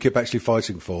is UKIP actually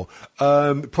fighting for?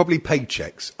 Probably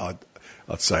paychecks, I'd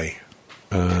say.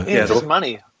 Just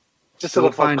money. Just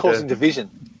sort of like causing division.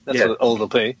 That's what all it'll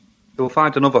be. They'll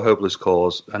find another hopeless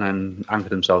cause and then anchor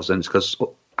themselves in, because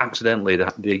accidentally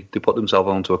they put themselves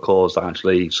onto a cause that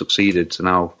actually succeeded, so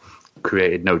now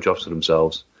created no jobs for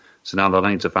themselves. So now they'll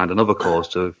need to find another cause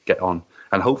to get on.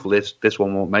 And hopefully this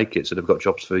one won't make it, so they've got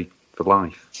jobs for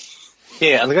life.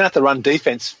 Yeah, and they're going to have to run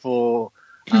defence for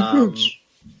the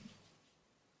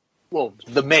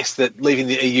mess that leaving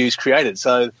the EU's created.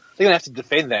 So they're going to have to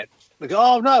defend that. Like,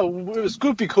 oh, no, it was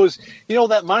good because, you know, all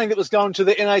that money that was going to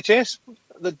the NHS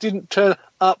that didn't turn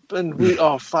up and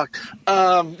oh, fuck. You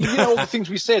know, all the things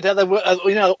we said, how they were,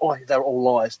 they were all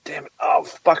lies. Damn it. Oh,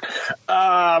 fuck.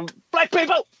 Black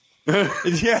people!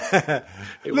 Yeah.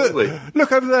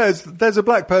 Look over there. There's a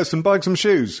black person buying some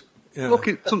shoes. Yeah. Look,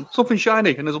 something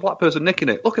shiny, and there's a black person nicking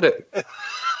it. Look at it. Yeah.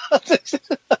 That's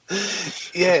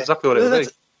exactly what it would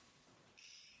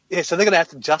be. Yeah, so they're going to have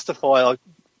to justify,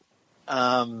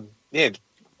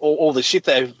 all the shit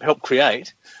they've helped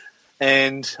create.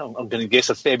 And I'm going to guess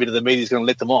a fair bit of the media is going to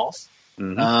let them off.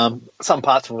 Mm-hmm. Some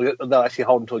parts of it they'll actually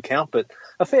hold them to account, but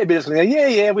a fair bit is going to go,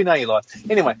 yeah, we know you lie.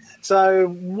 Anyway, so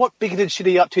what bigoted shit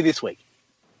are you up to this week?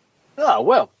 Oh,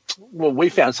 well, we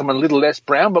found someone a little less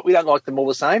brown, but we don't like them all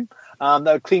the same.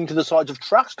 They were clinging to the sides of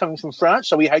trucks coming from France,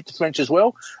 so we hate the French as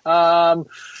well. Yeah.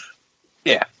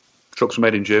 Trucks are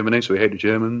made in Germany, so we hate the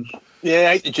Germans. Yeah,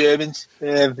 I hate the Germans.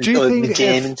 Do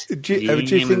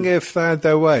you think if they had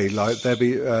their way, like they'd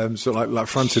be sort of like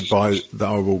fronted by the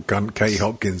horrible gun Katie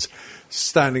Hopkins,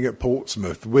 standing at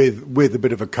Portsmouth with a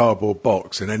bit of a cardboard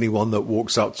box, and anyone that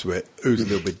walks up to it who's a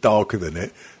little bit darker than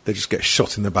it, they just get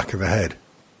shot in the back of the head?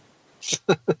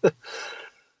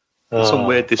 Some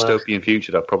weird dystopian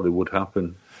future that probably would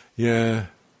happen. Yeah.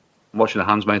 I'm watching The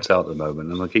Handmaid's Tale at the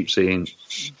moment, and I keep seeing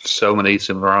so many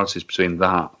similarities between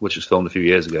that, which was filmed a few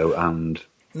years ago, and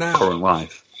current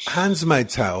life.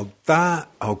 Handmaid's Tale, that...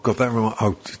 Oh, God, that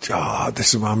reminds...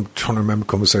 this is what I'm trying to remember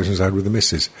conversations I had with the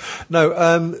missus.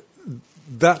 No,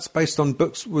 that's based on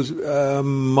books. Was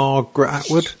Margaret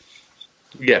Atwood?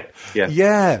 Yeah.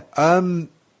 Yeah. I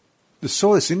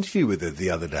saw this interview with her the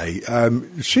other day.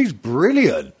 She's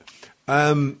brilliant.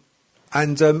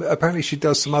 And apparently she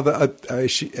does some other.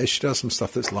 She does some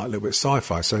stuff that's like a little bit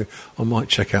sci-fi. So I might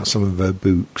check out some of her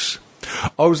books.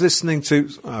 I was listening to.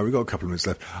 We've got a couple of minutes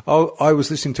left. I was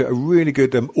listening to a really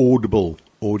good Audible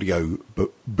audio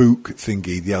book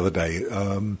thingy the other day.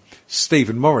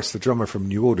 Stephen Morris, the drummer from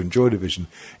New Order Joy Division.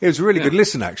 It was a really good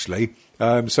listen, actually.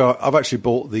 So I've actually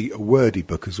bought the Wordy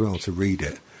book as well to read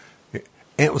it.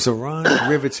 It was a right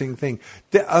riveting thing.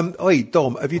 Dom,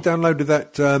 have you downloaded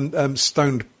that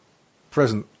Stoned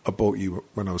present I bought you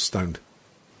when I was stoned?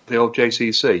 The old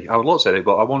JCC. I looked at it,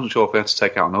 but I wasn't sure if we had to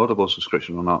take out an Audible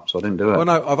subscription or not, so I didn't do it. Well,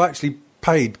 no, I've actually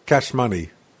paid cash money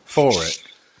for it.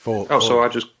 So I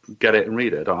just get it and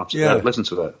read it. I don't have to listen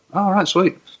to it. Oh, right,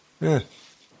 sweet. Yeah.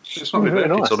 It's not really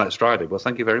until next Friday, but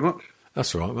thank you very much.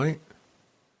 That's all right, mate.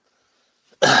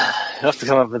 I have to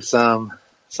come up with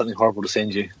something horrible to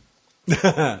send you.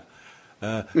 No,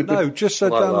 just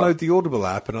download the Audible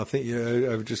app, and I think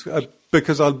just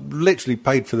because I literally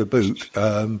paid for the book.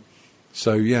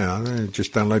 So yeah,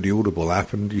 just download the Audible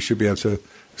app, and you should be able to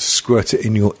squirt it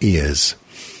in your ears.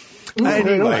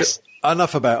 Anyway,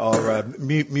 enough about our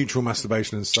mutual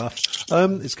masturbation and stuff.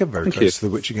 It's getting very close to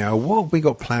the witching hour. What have we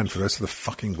got planned for the rest of the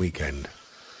fucking weekend?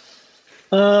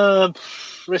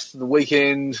 Rest of the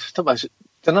weekend, not much.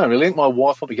 Don't know really. My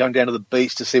wife will be going down to the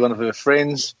beach to see one of her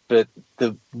friends, but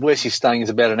where she's staying is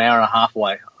about an hour and a half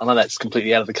away. I know that's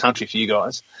completely out of the country for you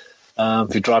guys.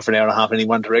 If you drive for an hour and a half in any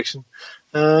one direction.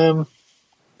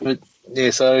 But yeah,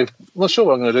 so I'm not sure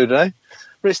what I'm going to do today.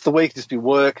 Rest of the week just be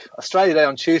work. Australia Day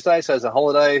on Tuesday, so it's a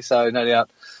holiday. So no doubt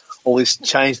all this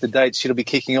change the date shit'll be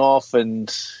kicking off, and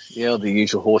the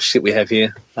usual horse shit we have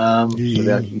here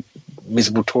about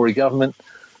miserable Tory government.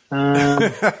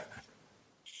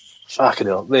 Fucking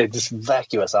hell, they're just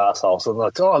vacuous assholes. I'm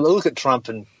like, look at Trump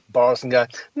and Boris and go,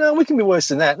 no, we can be worse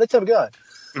than that. Let's have a go.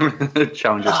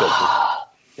 Challenge yourself.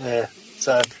 Yeah.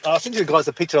 So I sent you guys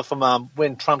a picture from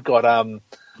when Trump got on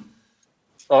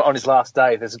his last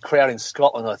day. There's a crowd in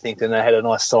Scotland, I think, and they had a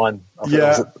nice sign.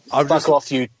 Fuck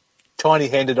off, you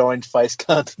tiny-handed orange-faced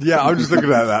cunt. Yeah, I'm just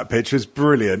looking at that picture. It's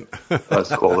brilliant.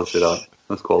 That's quality, that.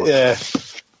 That's quality. Yeah.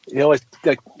 You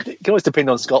can always depend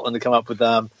on Scotland to come up with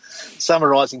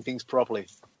summarising things properly.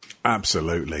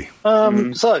 Absolutely.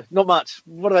 So, not much.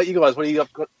 What about you guys? What do you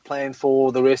got planned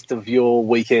for the rest of your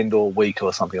weekend or week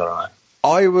or something? I don't know.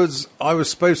 I was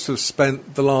supposed to have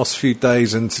spent the last few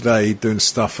days and today doing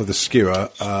stuff for the skewer,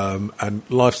 and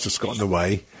life's just got in the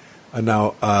way. And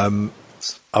now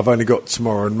I've only got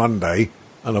tomorrow and Monday,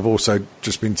 and I've also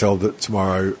just been told that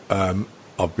tomorrow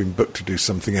I've been booked to do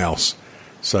something else.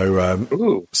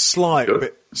 So slight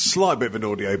bit of an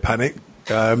audio panic.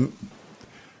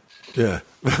 Yeah.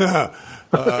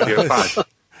 Radio 5.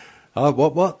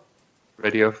 What?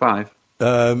 Radio 5.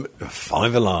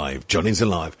 5 alive. Johnny's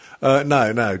alive.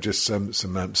 No, just some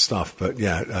stuff. But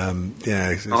yeah.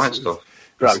 Stuff.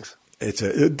 Drugs. It's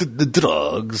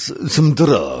some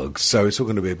drugs. So it's all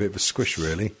going to be a bit of a squish,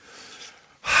 really.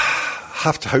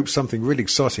 Have to hope something really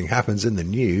exciting happens in the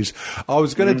news. I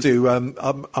was going to do.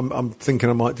 I'm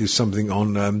thinking I might do something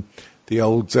on the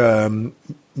old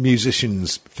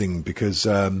musicians thing, because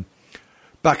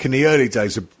back in the early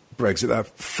days of Brexit, that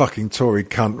fucking Tory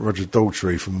cunt Roger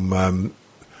Daltrey from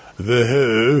The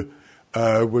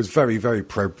Who was very, very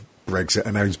pro-Brexit,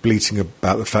 and now he's bleating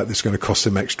about the fact that it's going to cost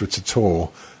him extra to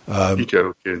tour. You're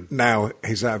joking. Now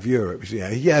he's out of Europe.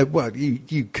 Yeah, well,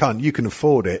 you cunt, you can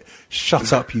afford it.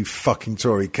 Shut up, you fucking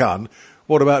Tory cunt.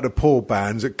 What about the poor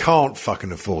bands that can't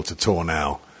fucking afford to tour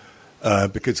now?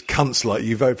 Because cunts like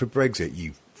you vote for Brexit,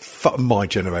 you my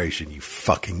generation, you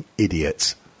fucking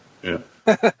idiots. Yeah.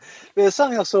 There's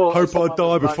something I saw. Hope I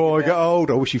die before I get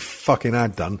old. I wish you fucking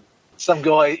had done. Some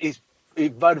guy, he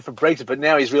voted for Brexit, but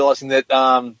now he's realising that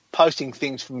posting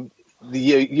things from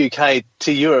the UK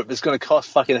to Europe is going to cost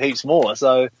fucking heaps more.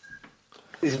 So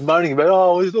he's moaning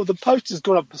about, the post has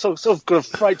gone up, so I've got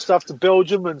to freight stuff to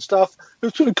Belgium and stuff.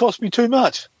 It's going to cost me too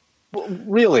much. Well,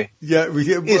 really? Yeah.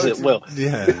 Is it? Well,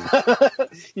 yeah.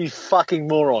 You fucking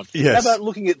moron. Yes. How about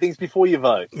looking at things before you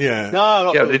vote? Yeah.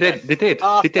 No, not really. They did.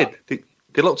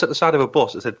 They looked at the side of a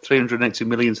bus that said 380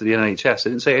 million to the NHS. They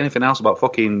didn't say anything else about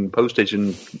fucking postage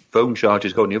and phone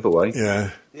charges going the other way.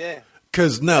 Yeah. Yeah.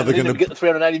 Because now they're going to get the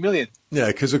 380 million. Yeah,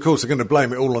 because of course they're going to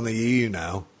blame it all on the EU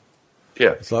now.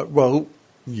 Yeah. It's like, well,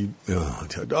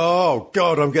 oh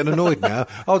God, I'm getting annoyed now.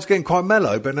 I was getting quite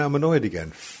mellow, but now I'm annoyed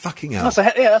again. Fucking hell. That's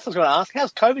what I was going to ask.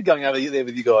 How's COVID going over there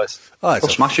with you guys? Oh,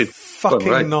 it's smashing.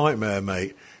 Fucking nightmare,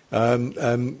 mate.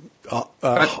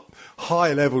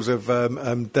 higher levels of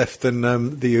death than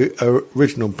the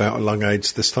original bout of lung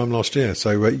AIDS this time last year.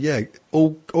 So, yeah,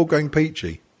 all going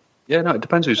peachy. Yeah, no, it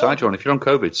depends whose side you're on. If you're on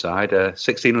COVID side,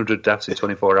 1,600 deaths in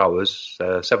 24 hours,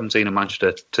 17 in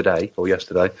Manchester today, or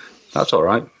yesterday. That's all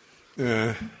right.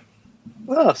 Yeah.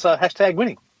 Oh, so hashtag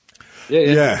winning.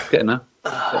 Yeah. Getting there.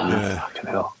 Fucking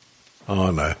hell.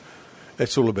 Oh, no.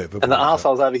 It's all a bit of a... And the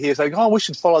arseholes over here saying, we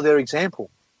should follow their example.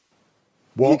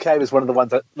 What? The UK was one of the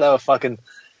ones that they were fucking...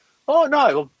 Oh,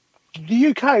 no, the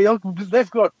UK,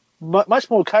 they've got much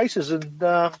more cases and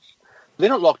they're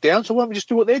not locked down, so why don't we just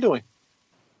do what they're doing?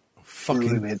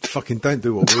 Fucking don't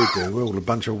do what we do. We're all a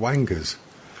bunch of wankers.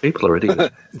 People are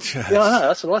idiots. Yeah, I know,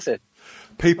 that's what I said.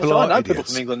 People are I know idiots. people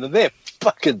from England, and they're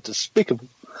fucking despicable.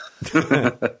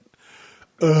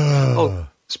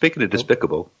 Speaking of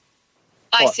despicable...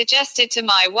 I suggested to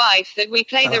my wife that we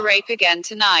play the rape again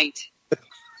tonight.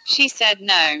 She said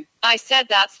no. I said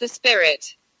that's the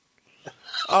spirit.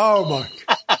 Oh, my...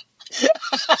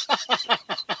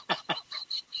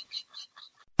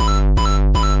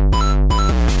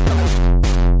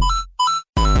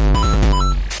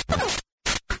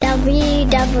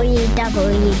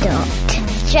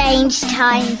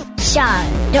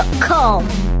 www.strangetimeshow.com.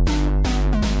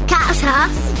 Catch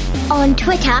us on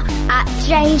Twitter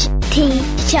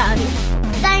 @StrangeTShow.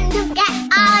 Don't forget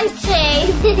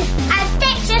iTunes and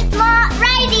Stitcher Smart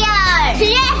Radio.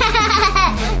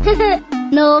 Yeah!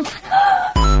 North